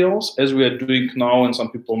PBLs as we are doing now. And some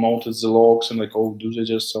people notice the logs and like, oh, do they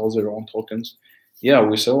just sell their own tokens? Yeah,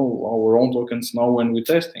 we sell our own tokens now when we're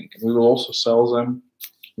testing. And we will also sell them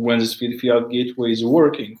when this fiat gateway is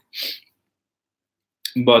working.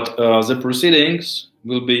 But the proceedings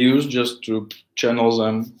will be used just to channel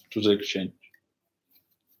them to the exchange.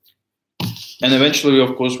 And eventually, we,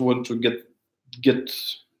 of course, want to get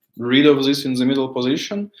rid of this in the middle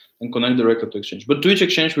position and connect directly to exchange. But to each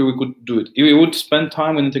exchange, we could do it. If we would spend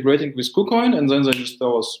time in integrating with KuCoin, and then they just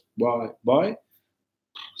tell us, buy,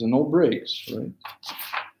 the no breaks, right?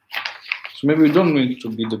 So maybe we don't need to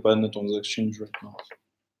be dependent on the exchange right now.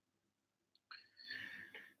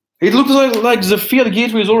 It looks like the fiat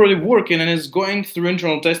gateway is already working and is going through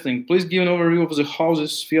internal testing. Please give an overview of how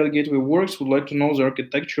this fiat gateway works. Would like to know the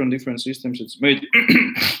architecture and different systems it's made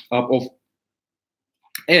up of.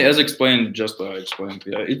 Yeah, as explained,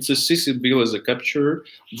 it's a CC bill as a capture.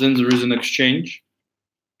 Then there is an exchange.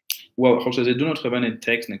 Well, how say they do not have any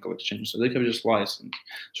technical exchange, so they have just license.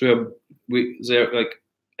 So they're like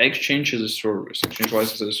exchange as a service, exchange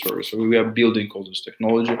license as a service. So we are building all this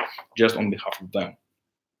technology just on behalf of them.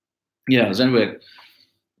 Yeah, then we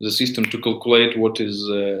the system to calculate what is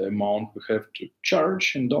the amount we have to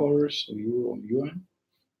charge in dollars, or euro, or yuan,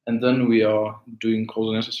 and then we are doing all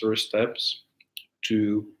the necessary steps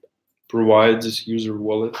to provide this user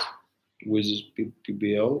wallet with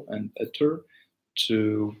PBL and Ether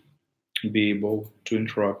to be able to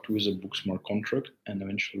interact with the book smart contract and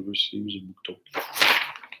eventually receive the book token.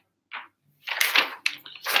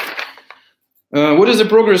 What is the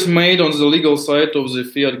progress made on the legal side of the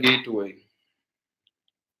fiat gateway?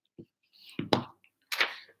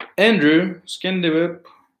 Andrew, ScandiWeb,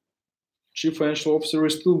 Chief Financial Officer,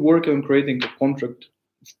 is still working on creating a contract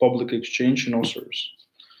of public exchange in Osiris.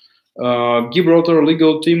 Gibraltar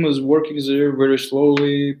legal team is working there very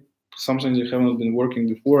slowly, something they haven't been working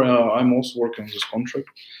before. I'm also working on this contract.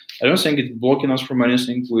 I don't think it's blocking us from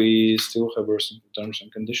anything. We still have our simple terms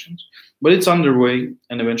and conditions, but it's underway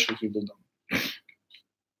and eventually it will be done.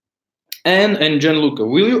 And Gianluca,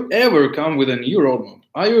 will you ever come with a new roadmap?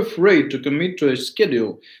 Are you afraid to commit to a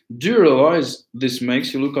schedule? Do you realize this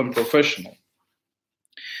makes you look unprofessional?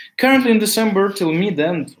 Currently in December till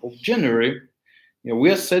mid-end of January,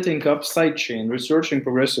 we are setting up sidechain, researching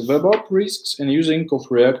progressive web app risks, and using of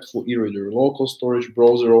React for e-reader, local storage,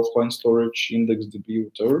 browser, offline storage, IndexedDB,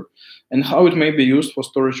 whatever, and how it may be used for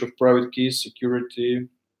storage of private keys, security,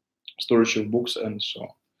 storage of books, and so on.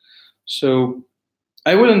 So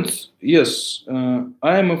I wouldn't, yes,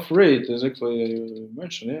 I am afraid, as actually I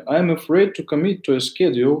mentioned, I am afraid to commit to a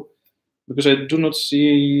schedule because I do not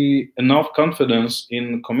see enough confidence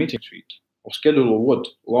in committing to it. Or schedule of what?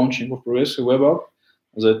 Launching of progressive web app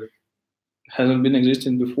that hasn't been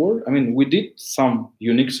existing before. I mean, we did some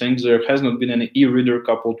unique things. There has not been any e-reader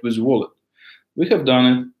coupled with wallet. We have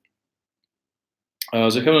done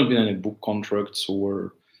it. There haven't been any book contracts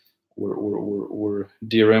or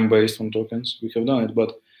DRM based on tokens. We have done it,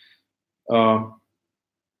 but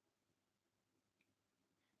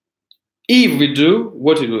if we do,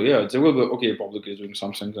 what it will, yeah, there will be, okay, Publica is doing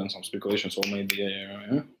something, then some speculation, so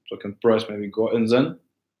maybe, token price maybe go, and then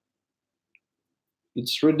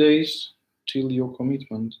it's 3 days till your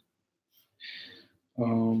commitment.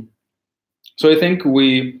 So I think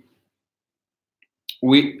we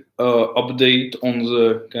update on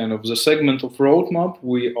the kind of the segment of roadmap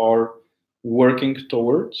we are working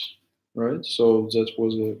towards, right? So that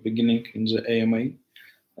was the beginning in the AMA,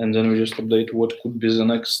 and then we just update what could be the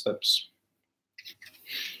next steps.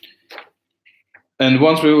 And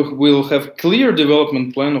once we will have clear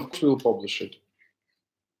development plan, of course we'll publish it.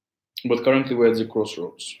 But currently we're at the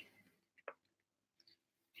crossroads.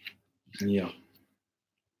 Yeah.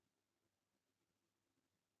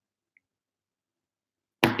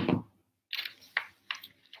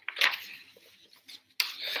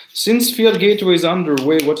 Since Fiat Gateway is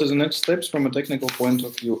underway, what is the next steps from a technical point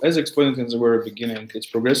of view? As explained in the very beginning, it's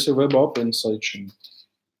progressive web app and sidechain.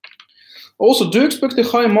 Also, do you expect a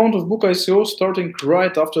high amount of Book ICO starting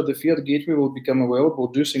right after the Fiat Gateway will become available?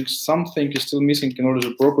 Do you think something is still missing in order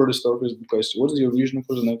to properly start with Book ICO? What is your vision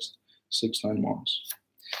for the next 6-9 months?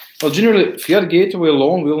 Well, generally, Fiat Gateway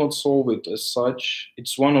alone will not solve it as such.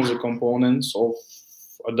 It's one of the components of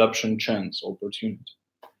adoption chance opportunity.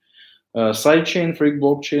 Sidechain, free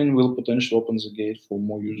blockchain will potentially open the gate for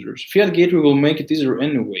more users. Fiat Gateway will make it easier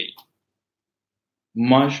anyway,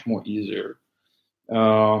 much more easier.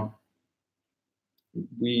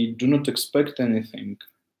 We do not expect anything.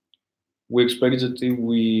 We expect that if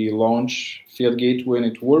we launch Fiat Gateway and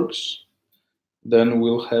it works, then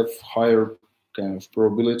we'll have higher kind of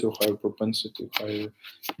probability, higher propensity, higher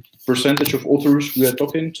percentage of authors we are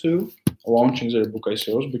talking to launching their Book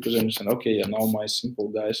ICOs, because they understand, okay, yeah, now my simple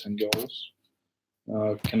guys and girls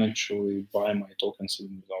can actually buy my tokens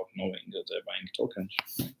even without knowing that they're buying tokens.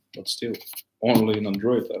 But still, only in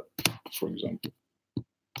Android app, for example.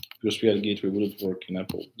 Because Fiat Gateway wouldn't work in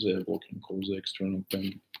Apple. They're blocking all the external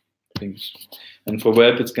things. And for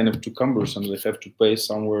web, it's kind of too cumbersome. They have to pay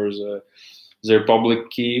somewhere their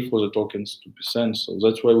public key for the tokens to be sent. So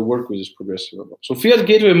that's why we work with this progressive web app. So Fiat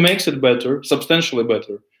Gateway makes it better, substantially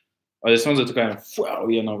better. It's not that kind of, wow,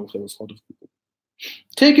 yeah, now we have a lot of people.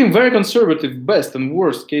 Taking very conservative best and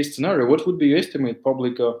worst case scenario, what would be your estimate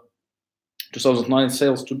Publica 2009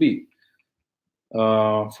 sales to be?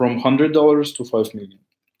 From $100 to $5 million.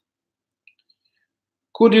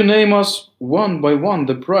 Could you name us one by one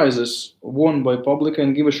the prizes won by Publica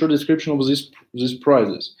and give a short description of these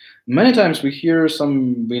prizes? Many times we hear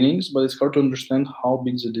some winnings, but it's hard to understand how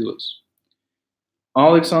big the deal is.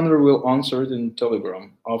 Alexander will answer it in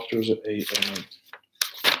Telegram after the AMA.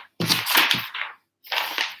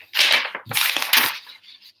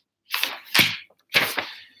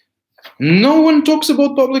 No one talks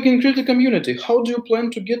about Publica in creator community. How do you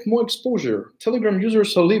plan to get more exposure? Telegram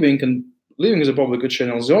users are leaving the Publica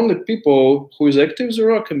channel. The only people who is active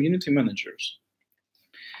there are community managers.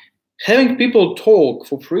 Having people talk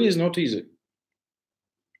for free is not easy.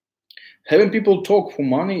 Having people talk for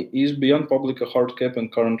money is beyond Publica hard cap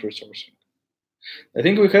and current resourcing. I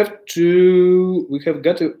think we have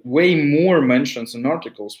got way more mentions and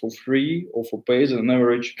articles for free or for pay than an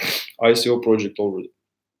average ICO project already.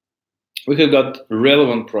 We have got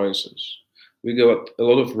relevant prices. We got a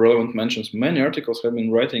lot of relevant mentions. Many articles have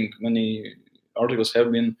been writing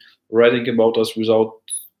about us without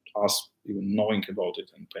us even knowing about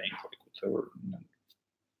it and paying like whatever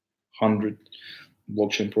 100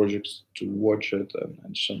 blockchain projects to watch it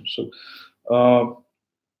and so on. So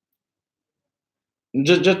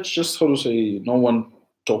just how to say, no one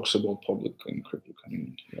talks about Publica in crypto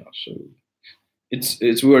community. Yeah, so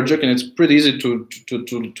we are joking. It's pretty easy to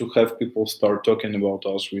have people start talking about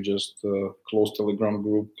us. We just close Telegram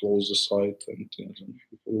group, close the site, and people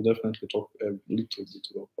will definitely talk a little bit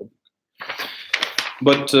about Publica.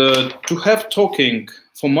 But to have talking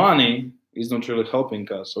for money is not really helping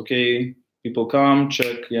us. Okay, people come,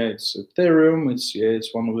 check, yeah, it's Ethereum,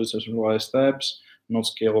 it's one of the centralized apps, not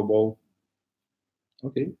scalable.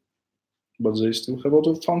 Okay. But they still have a lot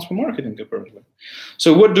of funds for marketing, apparently.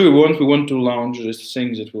 So what do we want? We want to launch these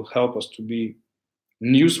things that will help us to be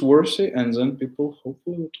newsworthy, and then people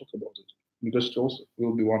hopefully will talk about it, because it also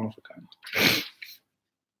will be one of a kind.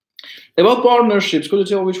 About partnerships, could you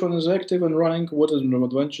tell which one is active and running? What is the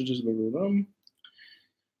advantages?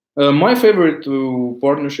 My favorite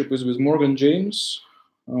partnership is with Morgan James.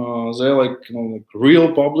 They're like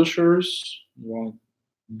real publishers, like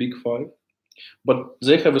big five. But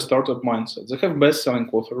they have a startup mindset. They have best-selling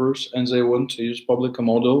authors, and they want to use Publica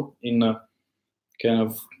model in kind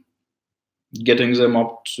of getting them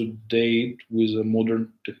up to date with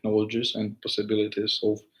modern technologies and possibilities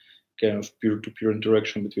of kind of peer-to-peer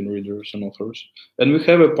interaction between readers and authors. And we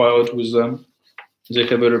have a pilot with them. They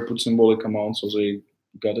have already put symbolic amount, so they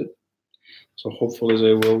got it. So hopefully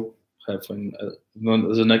they will have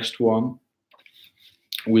the next one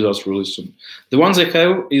with us really soon. The ones they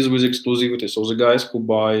have is with exclusivity. So the guys who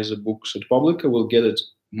buy the books at Publica will get it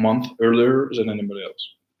a month earlier than anybody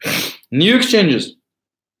else. New exchanges.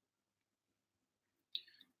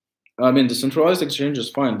 I mean, the centralized exchange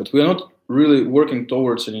is fine, but we are not really working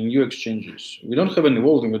towards any new exchanges. We don't have any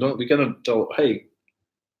volume. We cannot tell, hey,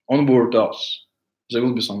 onboard us. There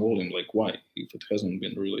will be some volume. Like, why? If it hasn't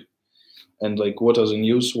been really. And like, what are the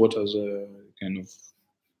news? What are the kind of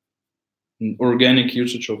organic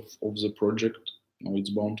usage of the project? Now it's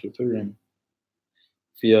bound to Ethereum,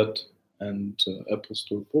 Fiat, and Apple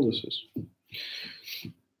Store policies.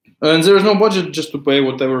 And there is no budget just to pay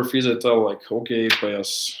whatever fees they tell, like, okay, pay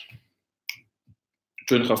us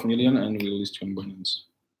 2.5 million and we list you on Binance.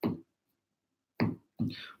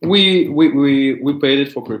 We paid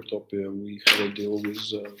it for Cryptopia. We had a deal with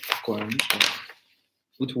Coin.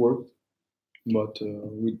 It worked, but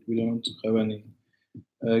we don't have any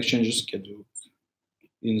exchanges scheduled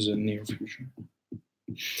in the near future.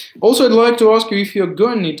 Also, I'd like to ask you if you're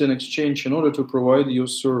going to need an exchange in order to provide your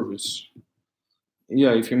service.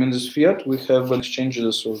 Yeah, if you mean this fiat, we have an exchange as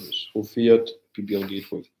a service for fiat PBL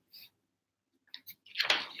gateway.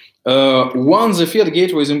 Once the fiat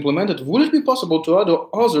gateway is implemented, would it be possible to add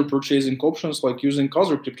other purchasing options like using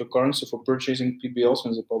other cryptocurrency for purchasing PBLs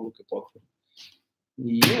in the Publica platform?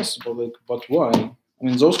 Yes, but why? I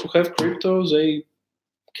mean, those who have crypto, they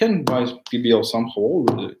can buy PBL somehow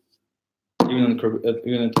already, even at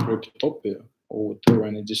Cryptopia or whatever,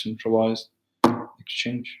 any decentralized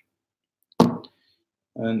exchange.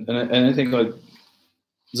 And I think like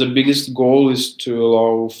the biggest goal is to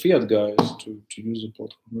allow fiat guys to use the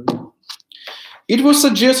platform. Right? It was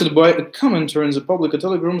suggested by a commenter in the Publica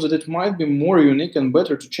Telegram that it might be more unique and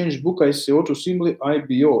better to change Book ICO to simply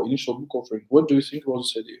IBO, initial book offering. What do you think about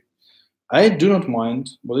this idea? I do not mind,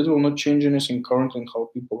 but it will not change anything currently in how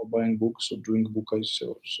people are buying books or doing Book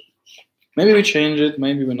ICO. So maybe we change it,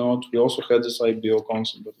 maybe we not. We also had this IBO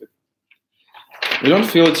concept, but we don't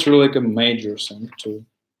feel it's really like a major thing to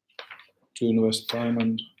invest time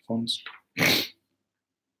and funds.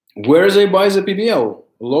 Where they buy the PBL?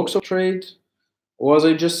 Logs of trade? Or are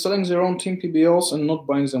they just selling their own team PBLs and not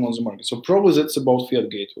buying them on the market? So probably that's about Fiat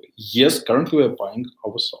Gateway. Yes, currently we're buying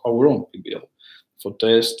our own PBL for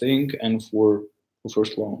testing and for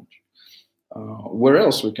first launch. Where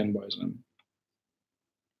else we can buy them?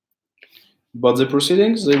 But the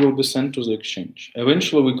proceedings, they will be sent to the exchange.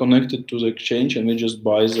 Eventually we connect it to the exchange and we just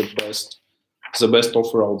buy the best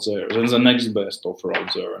offer out there, then the next best offer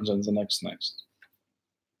out there, and then the next.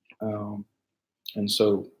 And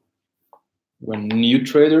so when new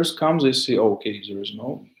traders come, they see, okay, there is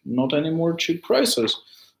not any more cheap prices.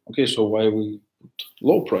 Okay, so why we put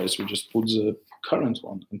low price? We just put the current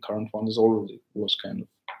one, and current one is already was kind of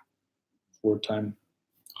 4 times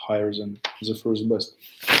higher than the first best.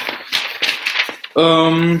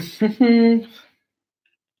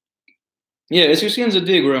 Yeah, as you see in the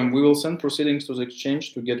diagram, we will send proceedings to the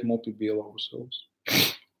exchange to get more PBL ourselves.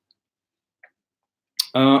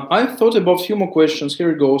 I thought about a few more questions.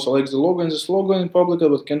 Here it goes. I like the logo and this logo in Publica,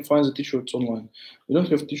 but can't find the t-shirts online. We don't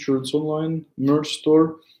have t-shirts online. Merch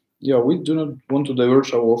store. Yeah, we do not want to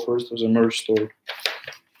diverge our offers to the merch store.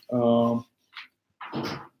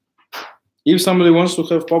 If somebody wants to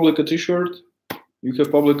have Publica t-shirt, you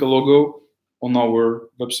have Publica logo on our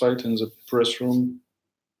website in the press room.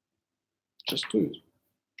 Just do it.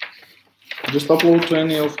 Just upload to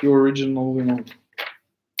any of your original,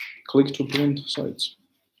 click to print sites.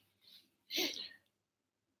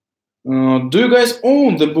 Do you guys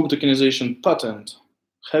own the book tokenization patent?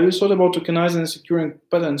 Have you thought about tokenizing and securing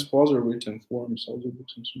patents for other written forms, other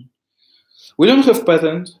books and so on? We don't have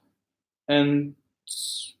patent, and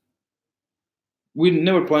we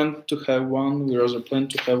never plan to have one. We rather plan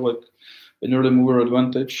to have like an early mover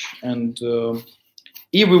advantage, and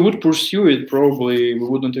if we would pursue it, probably we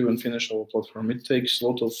wouldn't even finish our platform. It takes a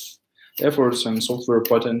lot of efforts, and software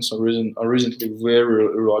patents are recently very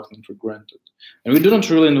reluctantly granted. And we do not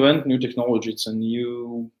really invent new technology. It's a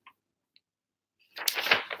new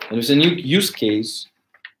use case.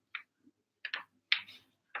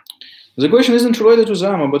 The question isn't related to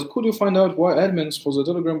Zama, but could you find out why admins for the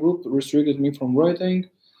Telegram group restricted me from writing?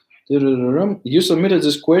 You submitted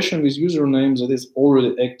this question with username that is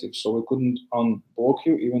already active, so we couldn't unblock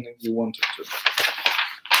you even if we wanted to.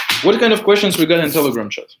 What kind of questions we got in Telegram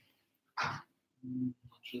chat?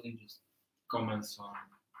 Actually, just comments on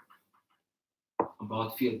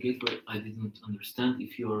about Fiat Gateway. I didn't understand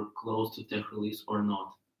if you're close to tech release or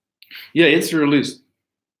not. Yeah, it's released.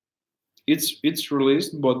 It's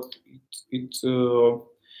released, but it still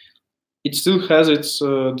has its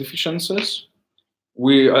deficiencies.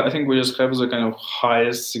 I think we just have the kind of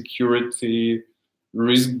highest security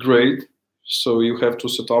risk grade, so you have to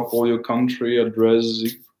set up all your country address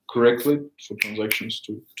correctly for transactions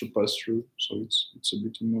to pass through. So it's a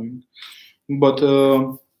bit annoying, but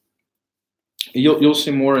you'll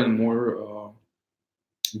see more and more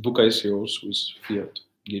book ICOs with Fiat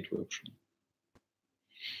Gateway option.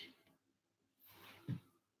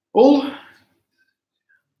 All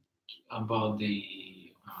about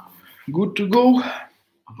the good to go.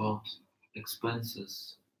 About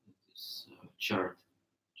expenses, this chart,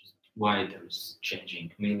 just why there's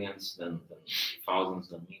changing millions, then thousands,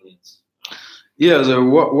 then millions. Yeah,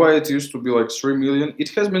 why it used to be like 3 million. It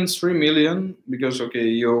has been 3 million because,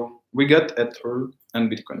 okay, we got Ether and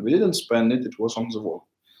Bitcoin. We didn't spend it, it was on the wallet.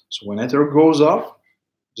 So when Ether goes up,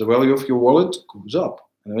 the value of your wallet goes up.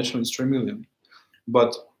 And eventually it's 3 million.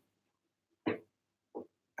 But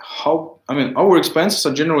I mean, our expenses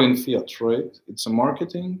are generally in fiat, right? It's a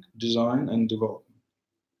marketing, design, and development.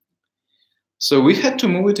 So we had to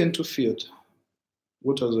move it into fiat.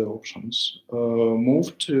 What are the options?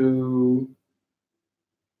 Move to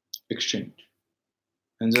exchange,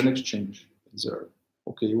 and then exchange there.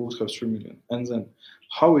 Okay, you would have 3 million. And then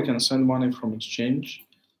how we can send money from exchange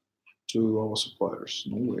to our suppliers?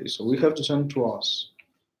 No way. So we have to send to us.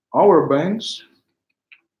 Our banks,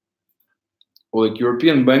 or like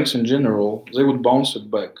European banks in general, they would bounce it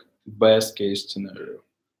back. Best case scenario.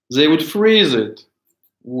 They would freeze it.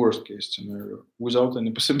 Worst case scenario, without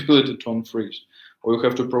any possibility to unfreeze. Or you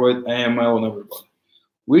have to provide AML on everybody.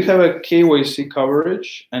 We have a KYC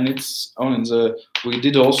coverage, and it's on we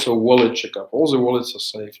did also wallet checkup. All the wallets are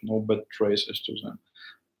safe, no bad traces to them.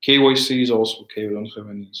 KYC is also okay, we don't have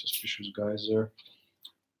any suspicious guys there.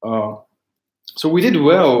 So we did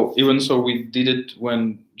well, even so we did it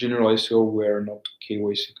when general ICO were not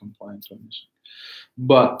KYC compliant or anything.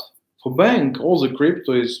 But for bank, all the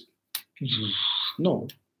crypto is no.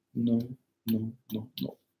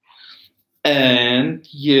 And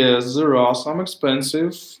yes, there are some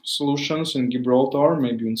expensive solutions in Gibraltar,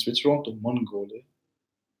 maybe in Switzerland or Mongolia.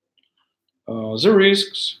 The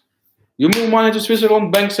risks. You move money to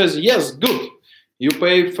Switzerland, bank says, yes, good. You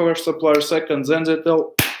pay first supplier second, then they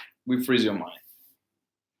tell, we freeze your money.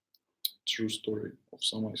 True story of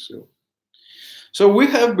some ICO. So we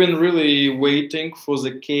have been really waiting for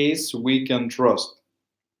the case we can trust.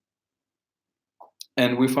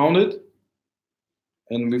 And we found it.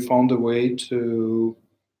 And we found a way to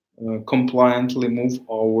compliantly move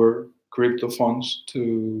our crypto funds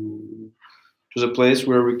to the place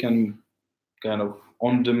where we can kind of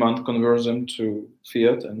on demand convert them to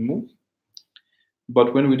fiat and move.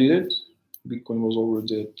 But when we did it, Bitcoin was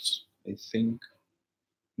already at, I think,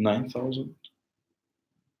 9,000.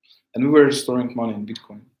 And we were storing money in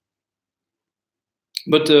Bitcoin.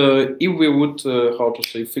 But if we would, how to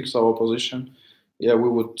say, fix our position, yeah, we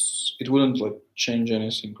would. It wouldn't like change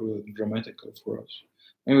anything really dramatically for us.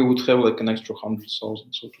 Maybe we would have like an extra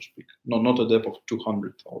 100,000, so to speak. Not a depth of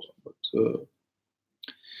 200,000,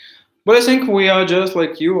 but I think we are just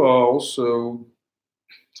like you are also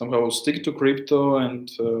somehow stick to crypto,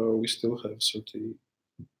 and we still have 30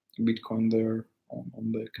 Bitcoin there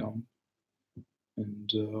on the account,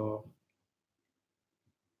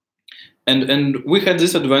 and we had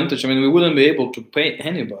this advantage. I mean, we wouldn't be able to pay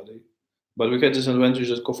anybody. But we had this advantage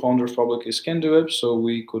as co-founder of Publica AMA, so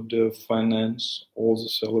we could finance all the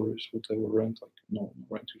salaries, whatever rent, like no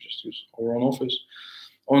rent, we just use our own office,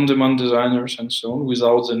 on-demand designers and so on,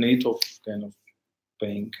 without the need of kind of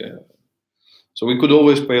paying. So we could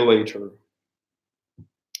always pay later.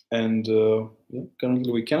 And yeah,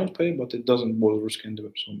 currently we cannot pay, but it doesn't bother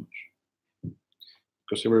ScanDev so much.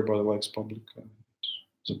 Because everybody likes Publica,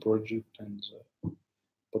 the project, and the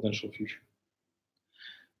potential future.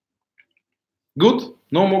 Good,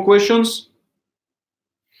 no more questions.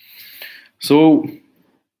 So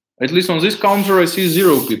at least on this counter, I see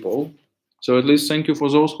 0 people. So at least thank you for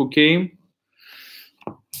those who came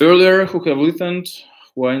earlier, who have listened,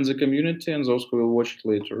 who are in the community, and those who will watch it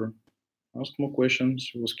later. Ask more questions,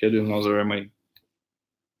 we'll schedule another MA.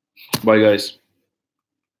 Bye, guys.